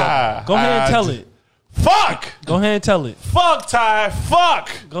a bunch of them. Go ahead and tell it. Fuck. Go ahead and tell it. Fuck, Ty. Fuck.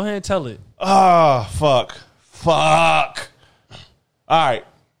 Go ahead and tell it. Fuck. All right.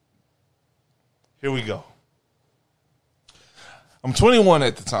 Here we go. I'm 21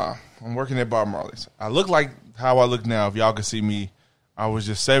 at the time. I'm working at Bob Marley's. I look like how I look now. If y'all can see me, I was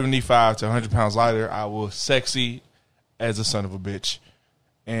just 75 to 100 pounds lighter. I was sexy as a son of a bitch.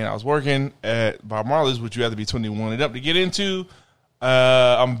 And I was working at Bob Marley's, which you have to be 21 and up to get into.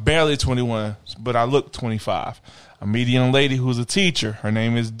 I'm barely 21, but I look 25. I meet a young lady who's a teacher. Her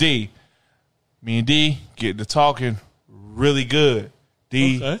name is D. Me and D get to talking really good.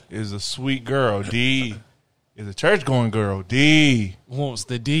 D is a sweet girl. D is a church-going girl. D wants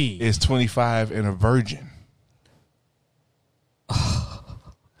the D. Is 25 and a virgin. I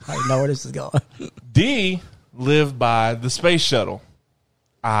know where this is going. D lived by the space shuttle.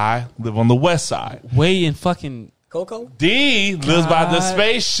 I live on the west side. Way in fucking Coco? D lives by the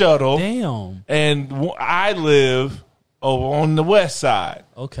space shuttle. Damn. And I live over on the west side.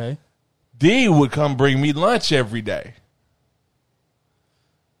 Okay. D would come bring me lunch every day.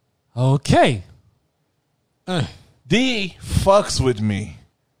 Okay. D fucks with me.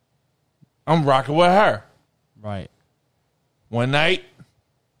 I'm rocking with her. Right. One night,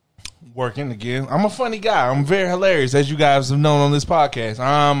 working again. I'm a funny guy. I'm very hilarious, as you guys have known on this podcast.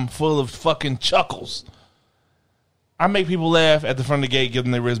 I'm full of fucking chuckles. I make people laugh at the front of the gate, give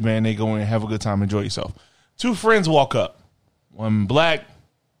them their wristband, they go in, have a good time, enjoy yourself. Two friends walk up. One black,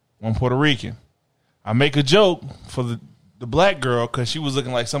 one Puerto Rican. I make a joke for the black girl because she was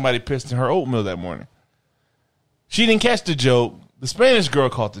looking like somebody pissed in her oatmeal that morning. She didn't catch the joke. The Spanish girl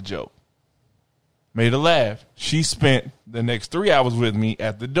caught the joke. Made her laugh. She spent the next 3 hours with me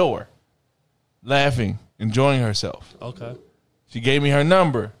at the door, laughing, enjoying herself. Okay. She gave me her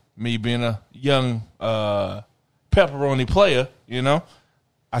number. Me being a young pepperoni player, you know,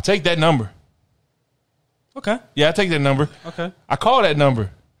 I take that number. Okay. Yeah, I take that number. Okay. I call that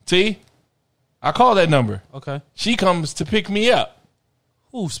number. T. I call that number. Okay. She comes to pick me up.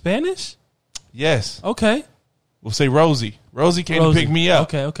 Ooh, Spanish? Yes. Okay. We'll say Rosie. Rosie came to pick me up.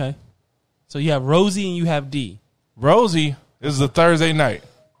 Okay, okay. So you have Rosie and you have D. Rosie, this is a Thursday night.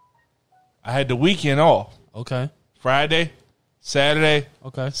 I had the weekend off. Okay. Friday, Saturday,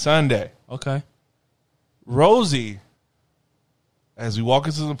 Okay. Sunday. Okay. Rosie, as we walk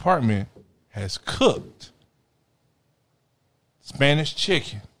into the apartment, has cooked Spanish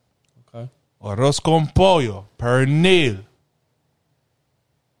chicken, Okay. arroz con pollo, pernil.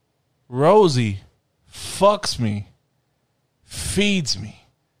 Rosie fucks me, feeds me,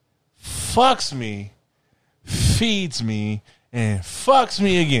 fucks me, feeds me, and fucks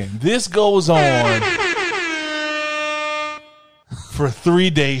me again. This goes on for 3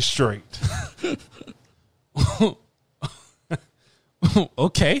 days straight.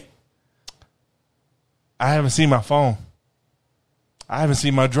 Okay. I haven't seen my phone. I haven't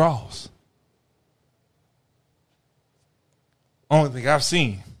seen my drawers. Only thing I've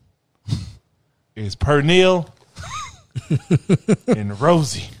seen is Pernil and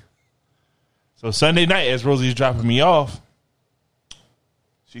Rosie. So Sunday night, as Rosie's dropping me off,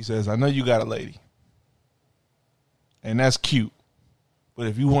 she says, I know you got a lady. And that's cute. But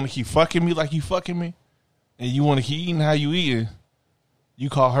if you want to keep fucking me like you fucking me, and you want to keep eating how you eating, you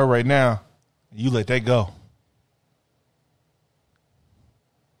call her right now, and you let that go.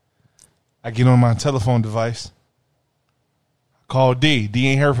 I get on my telephone device, call D. D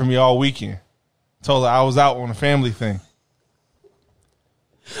ain't heard from me all weekend. Told her I was out on a family thing.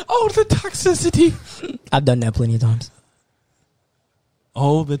 Oh, the toxicity. I've done that plenty of times.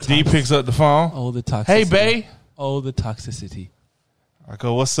 Oh, the D picks up the phone. Oh, the toxicity. Hey, babe. Oh, the toxicity. I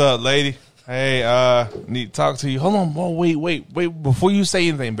go, what's up, lady? Hey, need to talk to you. Hold on, whoa, wait. Before you say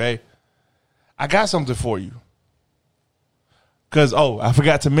anything, babe, I got something for you. Because, I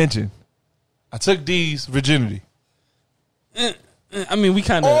forgot to mention, I took D's virginity. I mean, we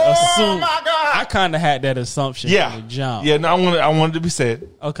kind of assumed. I kind of had that assumption. Yeah. From the jump. Yeah, no, I wanted to be said.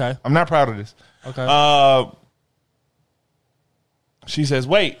 Okay. I'm not proud of this. Okay. She says,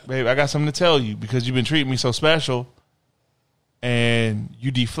 wait, babe, I got something to tell you because you've been treating me so special and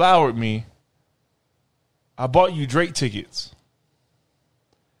you deflowered me. I bought you Drake tickets.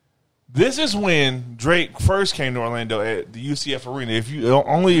 This is when Drake first came to Orlando at the UCF Arena. If you're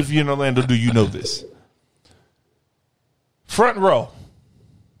in Orlando do you know this. Front row.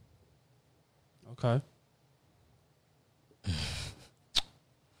 Okay.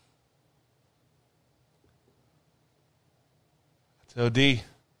 Tell D,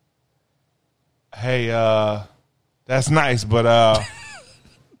 hey, that's nice, but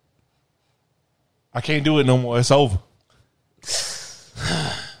I can't do it no more. It's over.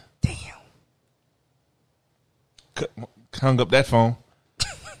 Damn. Hung up that phone.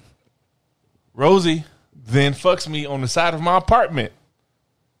 Rosie then fucks me on the side of my apartment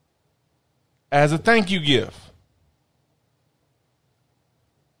as a thank you gift.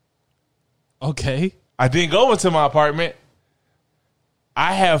 Okay. I didn't go into my apartment.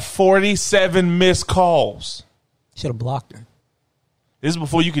 I have 47 missed calls. Should have blocked her. This is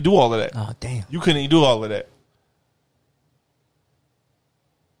before you could do all of that. Oh, damn. You couldn't even do all of that.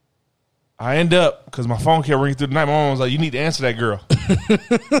 I end up, because my phone kept ringing through the night, my mom was like, you need to answer that girl.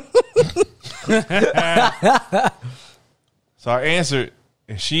 So I answered,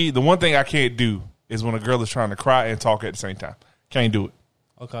 and the one thing I can't do is when a girl is trying to cry and talk at the same time. Can't do it.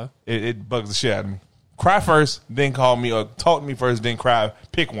 Okay. It bugs the shit out of me. Cry first, then call me, or talk to me first, then cry.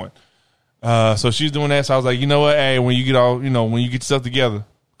 Pick one. So she's doing that. So I was like, you know what? Hey, when you get yourself together,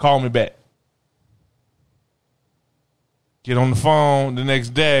 call me back. Get on the phone the next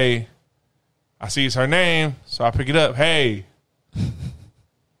day. I see it's her name, so I pick it up. Hey,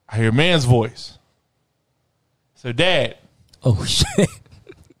 I hear a man's voice. So, Dad. Oh, shit.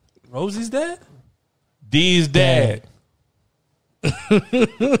 Rosie's dad? D's dad.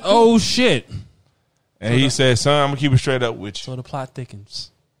 Oh, shit. And he said, son, I'm going to keep it straight up with you. So the plot thickens.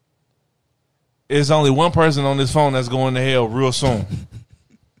 There's only one person on this phone that's going to hell real soon.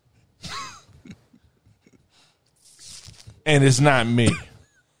 And it's not me.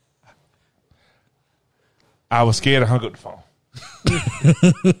 I was scared. I hung up the phone.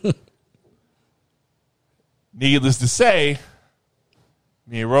 needless to say,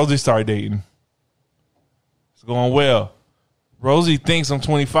 me and Rosie started dating. It's going well. Rosie thinks I'm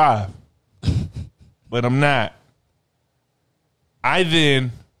 25, but I'm not. I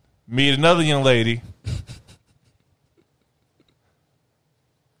then meet another young lady.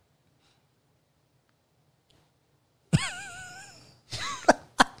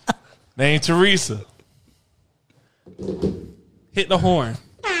 Named Teresa. Hit the horn.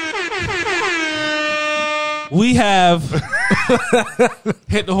 We have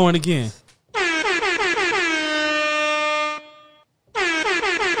hit the horn again.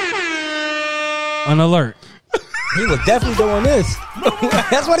 An alert. He was definitely doing this.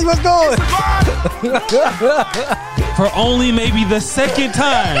 That's what he was doing. For only maybe the second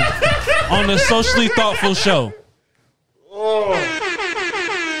time on the Socially Thoughtful Show.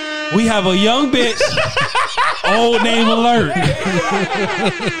 We have a young bitch, old name alert.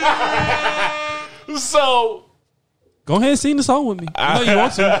 So, go ahead and sing the song with me. I know you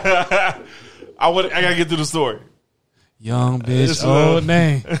want to. I gotta get through the story. Young bitch, old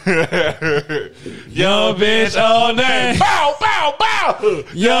name. Young bitch, old name. Bow, bow, bow.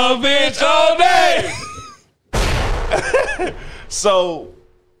 Young bitch, old name. So,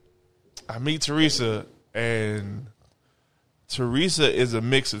 I meet Teresa, and Teresa is a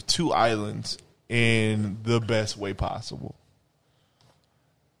mix of two islands in the best way possible.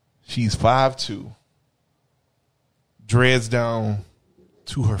 She's 5'2", dreads down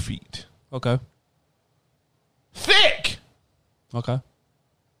to her feet. Okay. Thick. Okay.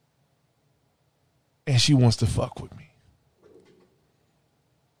 And she wants to fuck with me.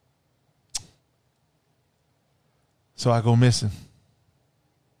 So I go missing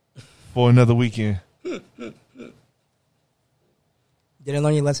for another weekend. Didn't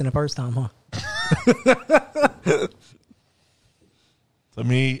learn your lesson the first time, huh? So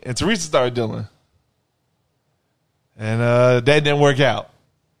me and Teresa started dealing. And that didn't work out.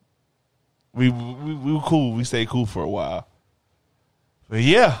 We were cool. We stayed cool for a while. But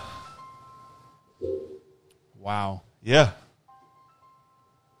yeah. Wow. Yeah.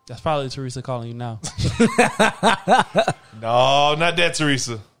 That's probably Teresa calling you now. No, not that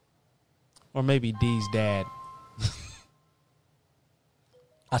Teresa. Or maybe D's dad.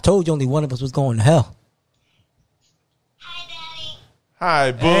 I told you only one of us was going to hell. Hi, Daddy.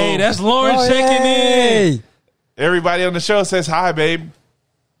 Hi, boo. Hey, that's Lauren checking hey. in. Everybody on the show says hi, babe.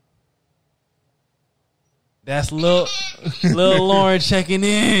 That's Lil Lauren checking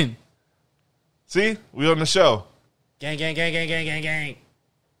in. See? We on the show. Gang, gang, gang, gang, gang, gang, gang.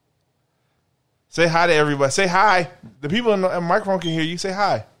 Say hi to everybody. Say hi. The people in the microphone can hear you. Say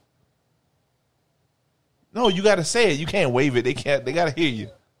hi. No, you got to say it. You can't wave it. They can't. They got to hear you.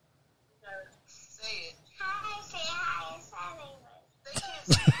 Say it. Hi, say hi in sign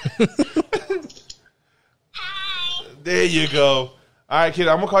language. Hi. There you go. All right, kid.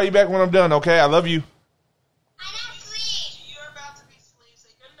 I'm going to call you back when I'm done, okay? I love you. I'm not asleep. You're about to be asleep. Say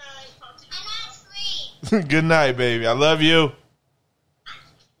good night. I'm not asleep. Good night, baby. I love you.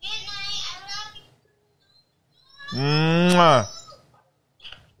 Good night. I love you. Mwah.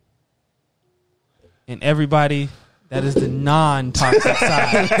 And everybody, that is the non-toxic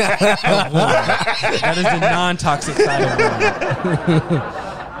side of Lauren. That is the non-toxic side of Lauren.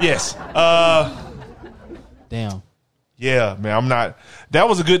 Yes. Damn. Yeah, man. I'm not. That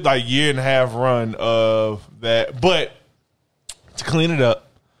was a good like year and a half run of that. But to clean it up,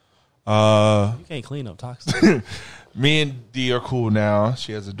 You can't clean up toxic. me and Dee are cool now.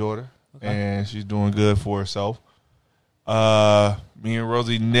 She has a daughter, and she's doing good for herself. Me and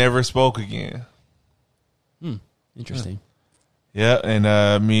Rosie never spoke again. Interesting. Yeah,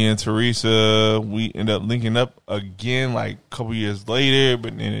 and me and Teresa, we end up linking up again like a couple years later,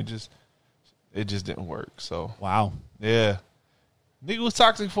 but then it just didn't work. So Wow. yeah, nigga was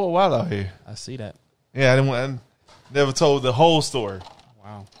toxic for a while out here. I see that. Yeah, I never told the whole story.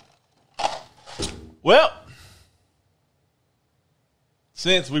 Wow. Well,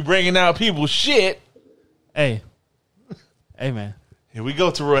 since we bringing out people's shit, Hey. Hey, man. here we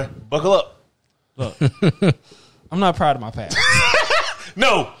go, Teroy. Buckle up. Look. I'm not proud of my past.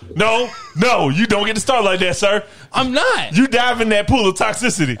 No, you don't get to start like that, sir. I'm not. You dive in that pool of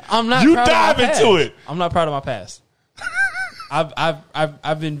toxicity. I'm not. You proud dive of my into past. it. I'm not proud of my past.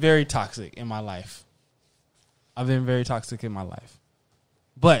 I've been very toxic in my life. I've been very toxic in my life.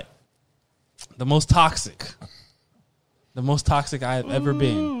 But the most toxic I've ever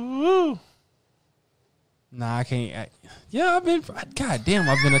been. Nah, I can't. I've been. God damn,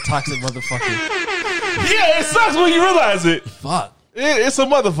 I've been a toxic motherfucker. Yeah, it sucks when you realize it. Fuck. It's a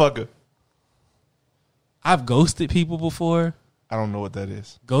motherfucker. I've ghosted people before. I don't know what that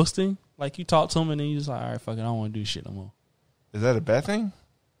is. Ghosting? Like you talk to them and then you just like, all right, fuck it, I don't want to do shit no more. Is that a bad thing?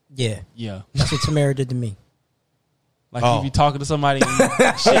 Yeah. Yeah. That's what Tamara did to me. Like if you talking to somebody,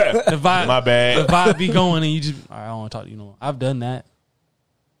 and shit, the vibe, My bad. the vibe be going, and you just, all right, I don't want to talk to you no more. I've done that.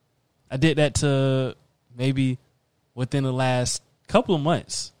 I did that to maybe within the last couple of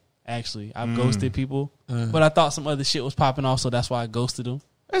months. Actually, I've ghosted people, but I thought some other shit was popping off, so that's why I ghosted them.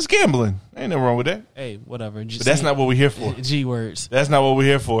 That's gambling. Ain't nothing wrong with that. Hey, whatever. But that's not what we're here for. G words. That's not what we're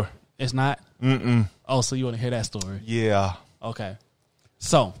here for. It's not. Mm-mm. Oh, so you want to hear that story? Yeah. Okay.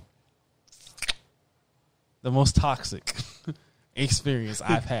 So, the most toxic experience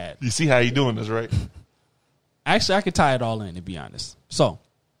I've had. You see how you doing this, right? Actually, I could tie it all in, to be honest. So,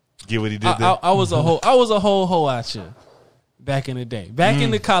 Get what he did there. I was a whole hoe out here back in the day. Back in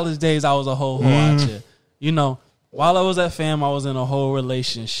the college days, I was a whole hoe out here. You know, while I was at FAM, I was in a whole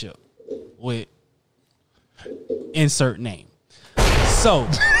relationship with insert name. So,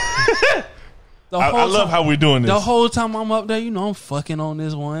 I love how we're doing this. The whole time I'm up there, you know, I'm fucking on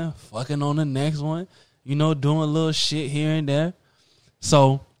this one, fucking on the next one, you know, doing a little shit here and there.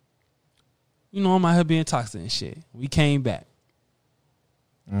 So, you know, I'm out here being toxic and shit. We came back.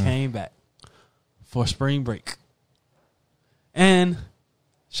 For spring break. And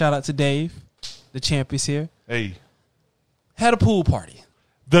shout out to Dave, the champ is here. Hey. Had a pool party.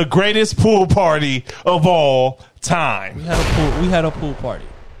 The greatest pool party of all time. We had a pool party.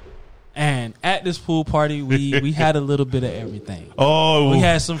 And at this pool party, we had a little bit of everything. Oh, we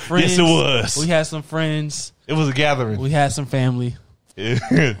had some friends. Yes, it was. We had some friends. It was a gathering. We had some family.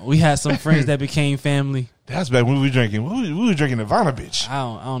 We had some friends that became family. That's back when we were drinking. We were drinking Nirvana, bitch.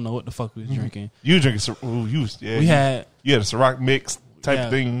 I don't know what the fuck we was drinking. You were drinking. You had a Ciroc mix type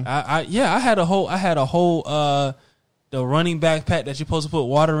thing. I had a whole the running backpack that you're supposed to put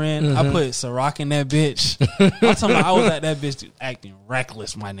water in. I put Ciroc in that bitch. I'm talking about I was at that bitch acting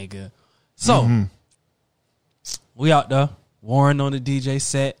reckless, my nigga. So we out there, Warren on the DJ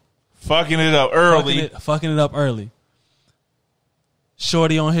set, fucking it up early. Fucking it up early.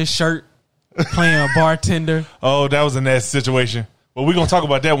 Shorty on his shirt, playing a bartender. Oh, that was a nasty situation. But we're gonna talk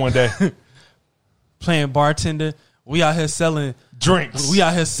about that one day. Playing bartender. We out here selling drinks. We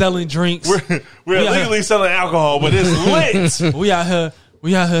out here selling drinks. We're legally selling alcohol, but it's lit. We out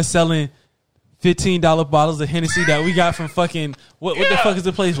here selling $15 bottles of Hennessy that we got from fucking what the fuck is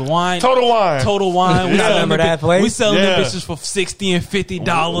the place? Wine. Total Wine. We remember that place. We selling them bitches for $60 and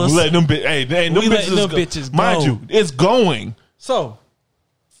 $50. We letting them bitches go. Mind you, it's going. So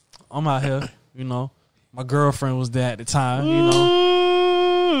I'm out here, you know. My girlfriend was there at the time, you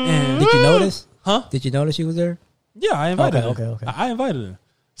know. And did you notice? Huh? Did you notice she was there? Yeah, I invited her. Okay. I invited her.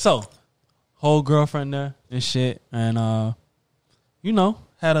 So, whole girlfriend there and shit. And, you know,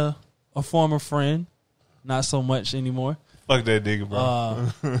 had a former friend. Not so much anymore. Fuck that nigga,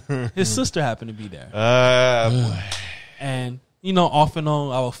 bro. His sister happened to be there. Boy. And, you know, off and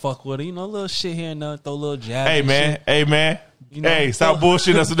on, I would fuck with her. You know, a little shit here and there, throw a little jab. Hey, man. You know, hey, stop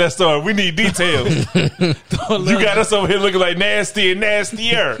bullshitting us with that story. We need details. You got us over here looking like nasty and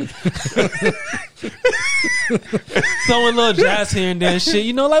nastier. Throwing little jabs here and there and shit.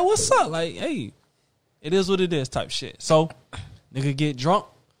 You know, like, what's up? Like, hey, it is what it is type shit. So, nigga get drunk.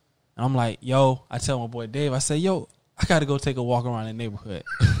 And I'm like, yo, I tell my boy Dave, I say, yo, I got to go take a walk around the neighborhood.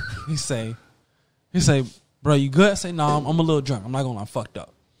 He say, bro, you good? I say, no, I'm a little drunk. I'm not going to lie, I'm fucked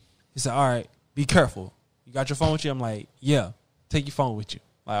up. He said, all right, be careful. You got your phone with you? I'm like, yeah, take your phone with you.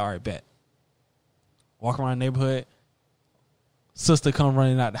 Like, all right, bet. Walk around the neighborhood. Sister come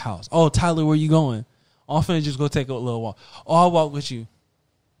running out the house. Oh, Tyler, where you going? Oh, I'm finna just go take a little walk. Oh, I'll walk with you.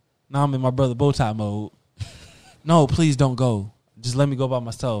 Now I'm in my brother Bowtie mode. No, please don't go. Just let me go by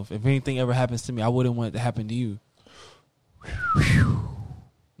myself. If anything ever happens to me, I wouldn't want it to happen to you.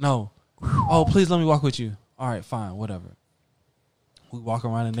 No. Oh, please let me walk with you. All right, fine, whatever. We walk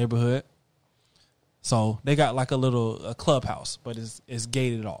around the neighborhood. So they got like a clubhouse, but it's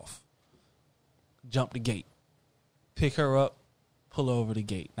gated off. Jump the gate. Pick her up, pull her over the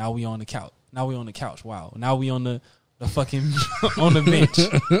gate. Now we on the couch. Wow. Now we on the fucking on the bench.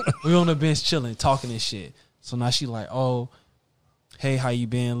 We on the bench chilling, talking and shit. So now she like, oh, hey, how you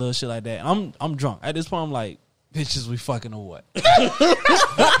been? Little shit like that. I'm drunk. At this point, I'm like, bitches, we fucking or what? It's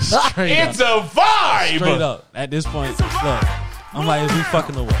a vibe. Straight up. At this point, look, I'm like, is we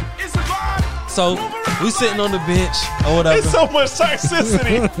fucking or what? So we sitting on the bench or whatever. It's so much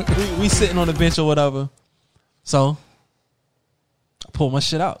toxicity. we sitting on the bench or whatever. So I pull my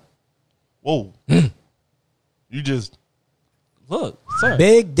shit out. Whoa. You just look, sir.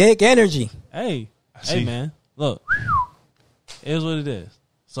 Big dick energy. Hey, man, look. It is what it is.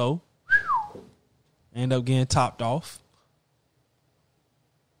 So end up getting topped off.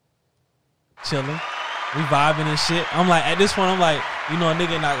 chilling, we vibing and shit. I'm like, at this point, I'm like, you know, a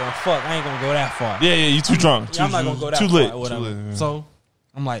nigga not gonna fuck. I ain't gonna go that far. Yeah, you too drunk. I'm not gonna go that too far. lit. Or whatever. Too lit, yeah. So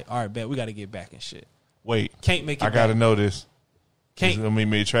I'm like, all right, bet we got to get back and shit. Wait, Can't make it. I gotta back. know this. Can't. I mean,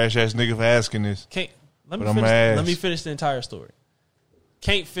 me a trash ass nigga for asking this. Can't. Let But me I'm finish. ass. Let me finish the entire story.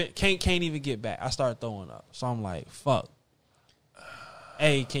 Can't even get back. I started throwing up. So I'm like, fuck.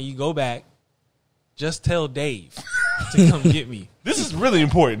 Hey, can you go back? Just tell Dave to come get me. This is really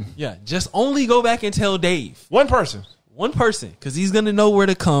important. Yeah, just only go back and tell Dave. One person. One person, because he's gonna know where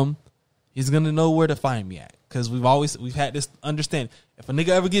to come. He's gonna know where to find me at. Because we've had this understanding. If a nigga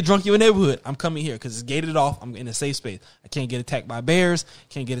ever get drunk in your neighborhood, I'm coming here because it's gated off. I'm in a safe space. I can't get attacked by bears.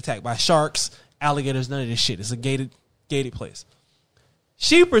 Can't get attacked by sharks, alligators, none of this shit. It's a gated place.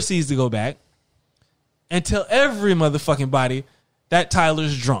 She proceeds to go back and tell every motherfucking body that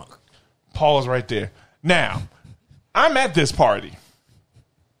Tyler's drunk. Pause right there. Now, I'm at this party.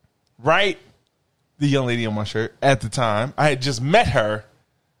 Right? The young lady on my shirt at the time. I had just met her.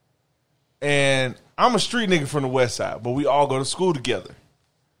 And I'm a street nigga from the west side, but we all go to school together.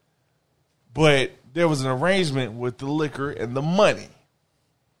 But there was an arrangement with the liquor and the money.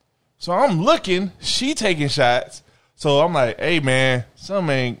 So I'm looking, she taking shots. So I'm like, hey man,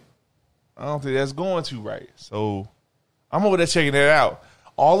 I don't think that's going too right. So I'm over there checking that out.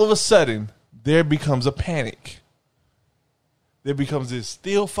 All of a sudden, there becomes a panic. There becomes this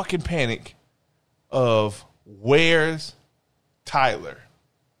still fucking panic of where's Tyler?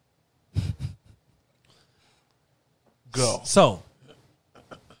 Go. So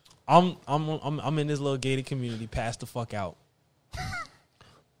I'm in this little gated community, passed the fuck out.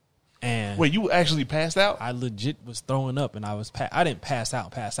 And Wait, you actually passed out? I legit was throwing up, and I didn't pass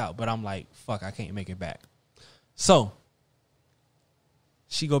out, but I'm like, fuck, I can't make it back. So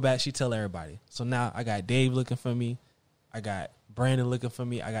she go back, she tell everybody. So now I got Dave looking for me, I got Brandon looking for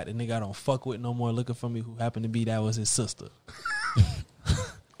me, I got the nigga I don't fuck with no more looking for me, who happened to be that was his sister.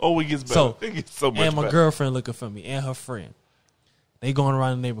 Oh, it gets better. So, it gets so much and my better. girlfriend looking for me, and her friend. They going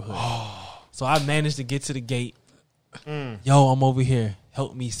around the neighborhood. So I managed to get to the gate. Yo, I'm over here.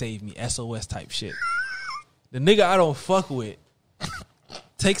 Help me, save me. SOS type shit. The nigga I don't fuck with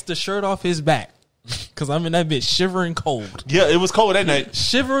takes the shirt off his back because I'm in that bitch shivering cold. Yeah, it was cold that night.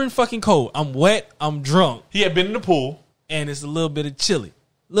 Shivering fucking cold. I'm wet. I'm drunk. He had been in the pool. And it's a little bit of chilly.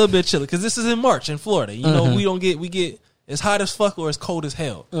 A little bit chilly because this is in March in Florida. You know, we get as hot as fuck or as cold as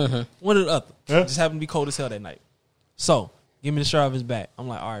hell. One or the other. Yeah. It just happened to be cold as hell that night. So, give me the shirt off his back. I'm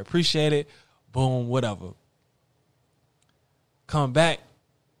like, all right, appreciate it. Boom, whatever. Come back.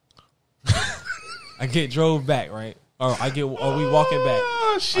 I get drove back, right? Or we walking back.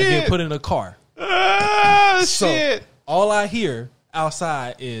 Oh, shit. I get put in a car. Ah, So, shit. all I hear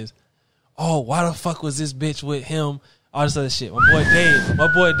outside is, oh, why the fuck was this bitch with him? All this other shit. My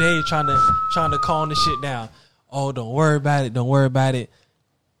boy Dave trying to calm the shit down. Oh, don't worry about it. Don't worry about it.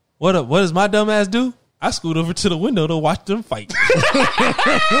 What does my dumb ass do? I scoot over to the window to watch them fight.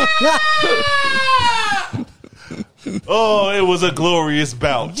 Oh, it was a glorious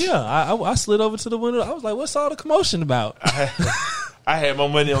bout. Yeah, I slid over to the window. I was like, what's all the commotion about? I had my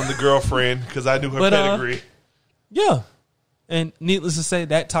money on the girlfriend because I knew her pedigree. Yeah. And needless to say,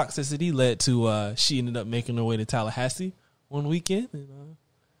 that toxicity led to she ended up making her way to Tallahassee one weekend.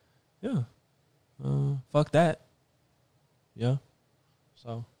 And, fuck that. Yeah.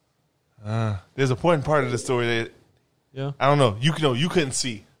 So. There's a important part of the story that I don't know. You couldn't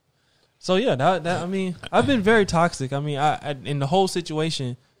see. So yeah, that I mean, I've been very toxic. I mean, I in the whole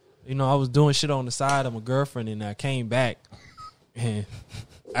situation, you know, I was doing shit on the side of my girlfriend, and I came back, and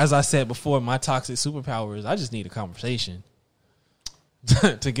as I said before, my toxic superpower is I just need a conversation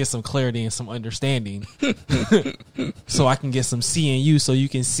to get some clarity and some understanding, so I can get some seeing you, so you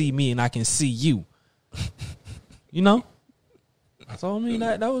can see me and I can see you. You know. So I mean,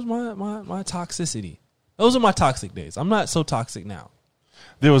 that was my toxicity. Those are my toxic days. I'm not so toxic now.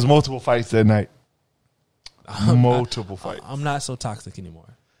 There was multiple fights that night. Multiple fights. I'm not so toxic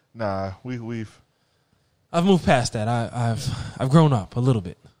anymore. Nah, I've moved past that. I've grown up a little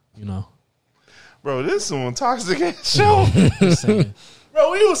bit, you know. Bro, this is some toxic ass show. Just saying.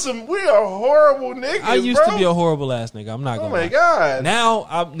 Bro, we are horrible niggas. I used to be a horrible ass nigga. I'm not gonna. Oh my lie. God.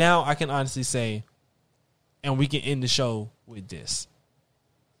 Now I can honestly say, and we can end the show with this.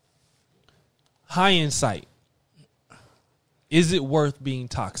 Hindsight. Is it worth being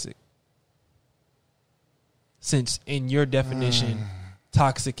toxic? Since in your definition,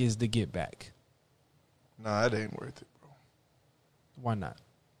 toxic is the get back. Nah, it ain't worth it, bro. Why not?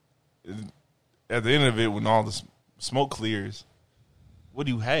 At the end of it, when all the smoke clears, what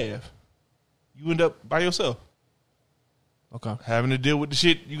do you have? You end up by yourself. Okay. Having to deal with the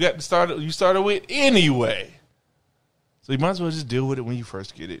shit you started with anyway. So you might as well just deal with it when you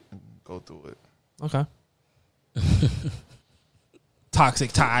first get it and go through it. Okay.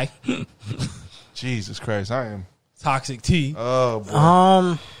 Toxic Ty. Jesus Christ, I am. Toxic T. Oh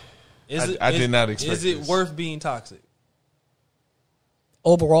boy. I did not expect Is it this. worth being toxic?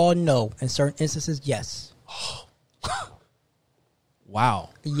 Overall, no. In certain instances, yes. Wow.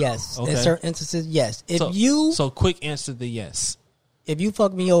 Yes. Okay. In certain instances, yes. If quick answer the yes. if you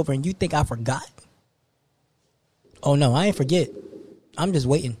fuck me over and you think I forgot, oh no, I ain't forget. I'm just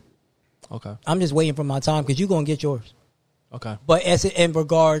waiting. Okay. I'm just waiting for my time because you're gonna get yours. Okay. But as in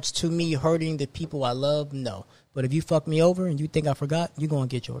regards to me hurting the people I love, no. But if you fuck me over and you think I forgot, you're gonna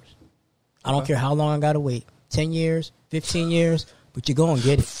get yours. I don't care how long I gotta wait. 10 years, 15 years, but you're gonna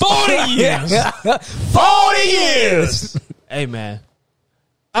get it. 40 years. 40 years. Hey man,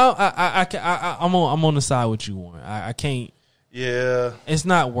 I'm on the side with you, Warren. I can't. Yeah. It's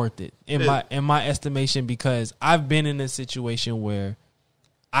not worth it in my estimation because I've been in a situation where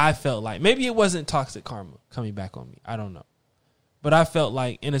I felt like maybe it wasn't toxic karma coming back on me. I don't know, but I felt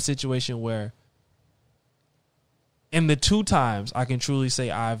like in a situation where, in the 2 times I can truly say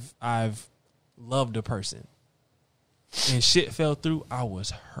I've loved a person and shit fell through, I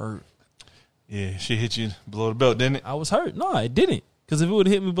was hurt. Yeah, she hit you below the belt, didn't it? I was hurt. No, it didn't. Because if it would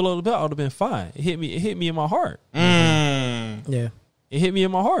have hit me below the belt, I would have been fine. It hit me in my heart. Yeah. It hit me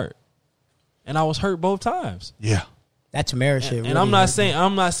in my heart. And I was hurt both times. Yeah. That Tamara shit. And really I'm not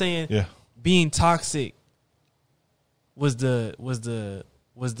hurt saying Yeah. being toxic was the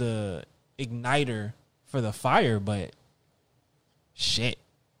igniter for the fire, but shit.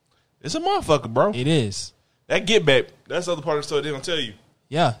 It's a motherfucker, bro. It is. That get back, that's the other part of the story they don't tell you.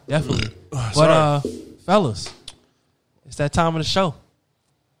 Yeah, definitely. Sorry. But fellas, it's that time of the show.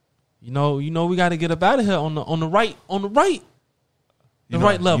 You know we gotta get up out of here on the right right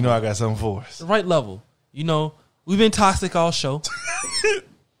level. You know I got something for us. The right level. You know, we've been toxic all show.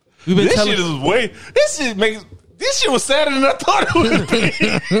 We've been This shit is way. This shit was sadder than I thought it would be.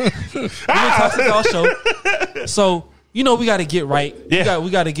 We've been toxic all show. So we got to get right. Yeah. We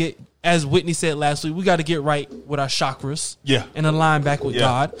got to get, as Whitney said last week, we got to get right with our chakras. Yeah. And align back with Yeah.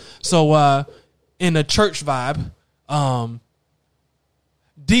 God. So in a church vibe,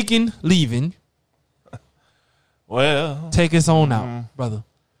 Deacon leaving. Well, Take us on out, brother.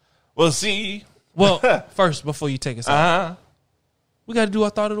 well, see. Well, first, before you take us out, we got to do our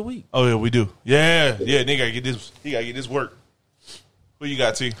thought of the week. Oh yeah, we do. Yeah. Nigga gotta get this. He gotta get this work. Who you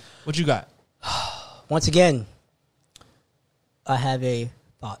got, T? What you got? Once again, I have a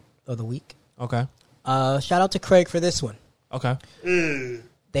thought of the week. Okay. Shout out to Craig for this one. Okay.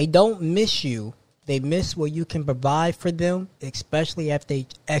 They don't miss you. They miss what you can provide for them, especially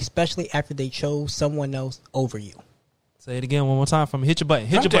after they chose someone else over you. Say it again one more time for me. Hit your button.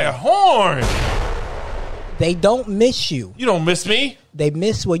 Hit Got your that button. horn. They don't miss you. You don't miss me, They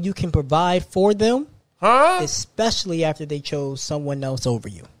miss what you can provide for them, huh? especially after they chose someone else over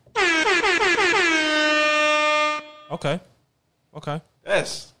you. Okay. Okay.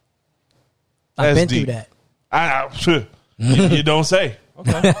 That's I've been deep. through that. I you don't say.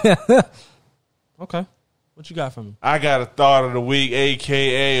 Okay. Okay. What you got for me? I got a thought of the week,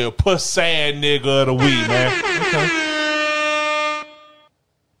 aka a puss sad nigga of the week, man. Okay.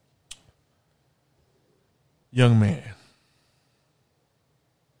 Young man.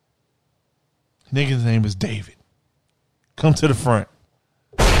 Nigga's name is David. Come to the front.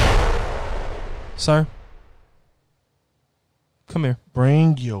 Sir. Come here.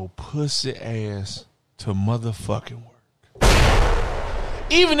 Bring your pussy ass to motherfucking work.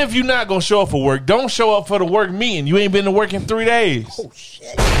 Even if you're not going to show up for work, don't show up for the work meeting. You ain't been to work in 3 days. Oh,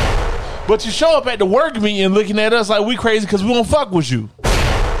 shit. But you show up at the work meeting looking at us like we crazy because we don't fuck with you.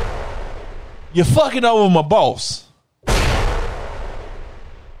 You're fucking over my boss.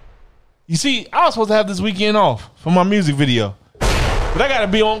 You see, I was supposed to have this weekend off for my music video. But I got to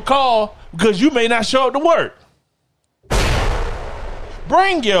be on call because you may not show up to work.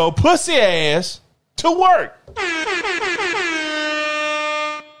 Bring your pussy ass to work.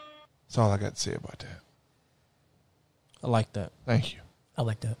 That's all I got to say about that. I like that. Thank you. I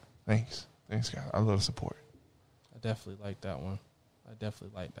like that. Thanks. Thanks, God. I love the support. I definitely like that one.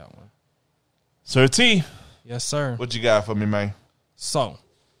 Sir T, Yes, sir. what you got for me, man? So,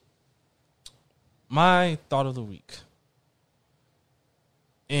 my thought of the week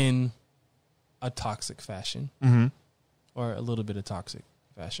in a toxic fashion, or a little bit of toxic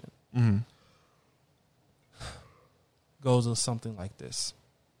fashion, goes with something like this.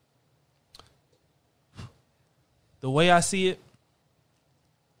 The way I see it,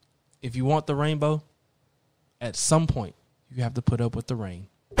 if you want the rainbow, at some point, you have to put up with the rain.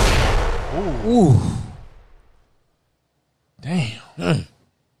 Ooh. Damn.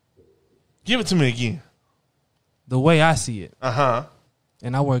 Give it to me again. The way I see it, Uh-huh.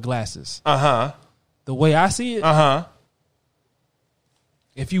 and I wear glasses. Uh-huh. The way I see it, Uh-huh.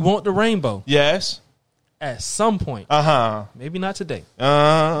 if you want the rainbow, Yes. at some point, Uh-huh. maybe not today,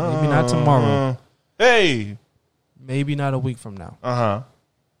 Maybe not tomorrow. Hey. maybe not a week from now, Uh-huh.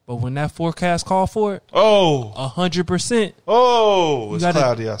 but when that forecast call for it, Oh. 100%, Oh. It's gotta-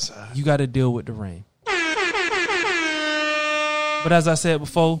 cloudy outside. you got to deal with the rain. But as I said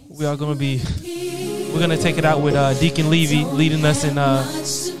before, we're going to take it out with Deacon Levy leading us in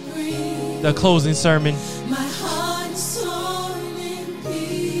the closing sermon.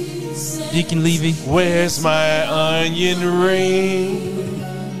 Deacon Levy. Where's my onion ring?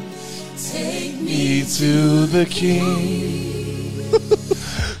 Take me to the king.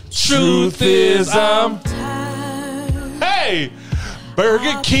 Truth is, hey,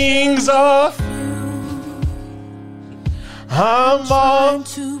 Burger Kings are. I'm on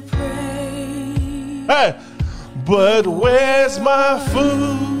to pray. Hey, but where's my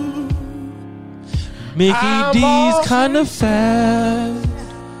food? Mickey I'm D's off. kind of fat.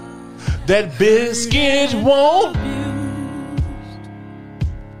 That biscuit won't.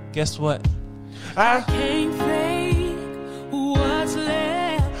 Guess what? I Can't fake what's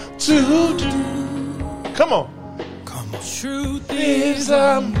left. to do. Come on. Truth Is is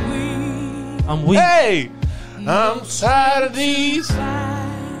I'm I'm weak. Hey, I'm tired of these.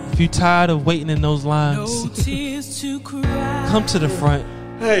 If you tired of waiting in those no lines, tears to cry. come to the front.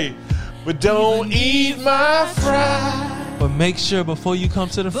 Hey, but don't eat my fries. But make sure before you come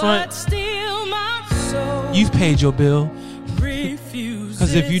to the But front, still my soul you've paid your bill. refuses.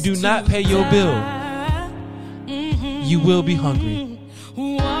 'Cause if you do not pay your bill, Mhm. you will be hungry.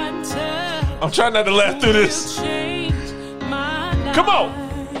 One touch I'm trying not to laugh through this. will change my life. Come on.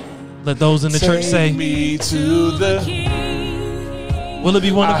 Let those in the church Take say, me to the. will it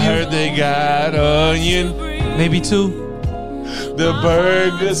be one I of you? heard they got onion. Maybe two? The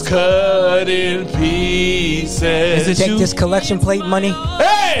burger's cut in pieces. Is it Take you? this collection plate money.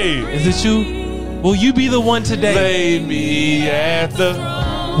 Hey, Is it you? Will you be the one today? lay me at the.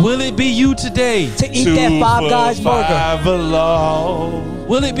 Will it be you today? To eat that Five Guys burger. $5 alone.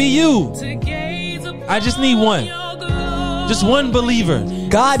 Will it be you? To gaze upon I just need one. your glory. Just one believer.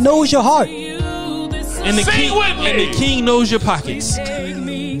 God knows your heart. And the Sing king, with me. and the king knows your pockets. Take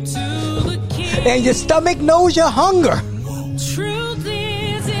me to the king. And your stomach knows your hunger. Truth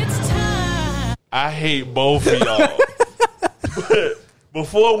is, it's time. I hate both of y'all. But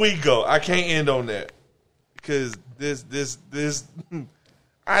before we go, I can't end on that because this.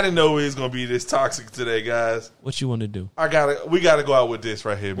 I didn't know it was gonna be this toxic today, guys. What you want to do? We gotta go out with this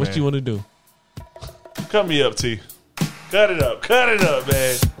right here, man. What you want to do? Cut me up, T. Cut it up,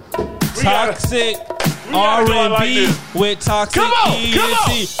 man. We gotta- Toxic we gotta go out like R&B this. with Toxic Come on, E come and on.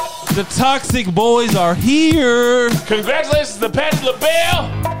 T. The Toxic Boys are here. Congratulations to Patty LaBelle.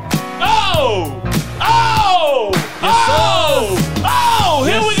 Oh!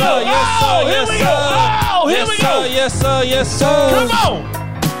 Here we go. Yes, sir. Here Yes, we sir. go. Oh, here Yes, we sir. go. Yes, sir. Yes, sir. Come on.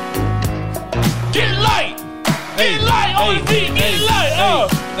 Get light. Get light on the beat. Get light.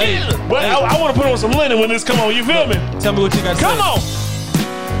 Well, I want to put on some linen when this come on. You feel me? Tell me what you got to Come say. on.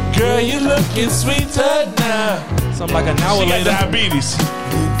 Girl, you looking sweeter now. Something like an hour She got later. diabetes.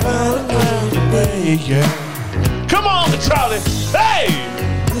 Come on, Charlie. Hey.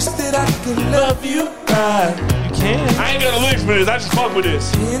 Wish that I could love you right. You can. I ain't got a lyrics for this. I just fuck with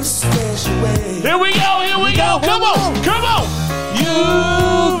this. Here we go. Come on. You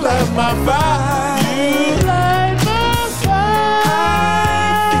light my fire. You light my fire.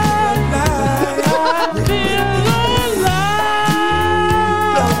 I feel alive.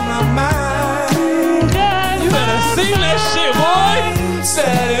 Blow my mind. You better sing that shit, boy.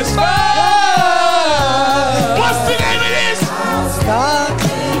 Satisfied. What's the name of this?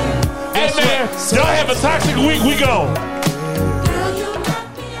 Hey man, y'all have a toxic week. We gone.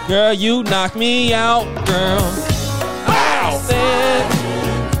 Girl, you knock me out, girl. Wow.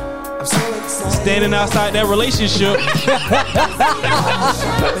 Standing outside that relationship.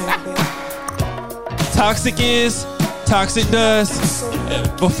 Toxic is, toxic does.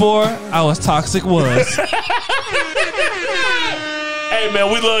 Before I was toxic was. Hey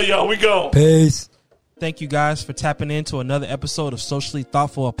man, we love y'all. We gone. Peace. Thank you guys for tapping into another episode of Socially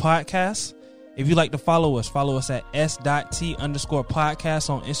Thoughtful Podcast. If you'd like to follow us at s.t_podcast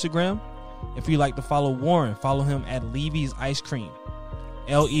on Instagram. If you'd like to follow Warren, follow him at Levy's Ice Cream.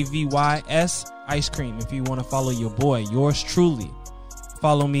 LEVYS Ice Cream. If you want to follow your boy, yours truly,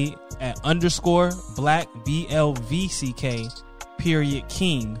 follow me at _black BLVCK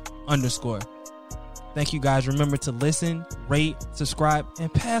 _king _. Thank you guys. Remember to listen, rate, subscribe,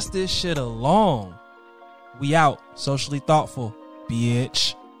 and pass this shit along. We out. Socially thoughtful,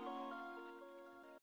 bitch.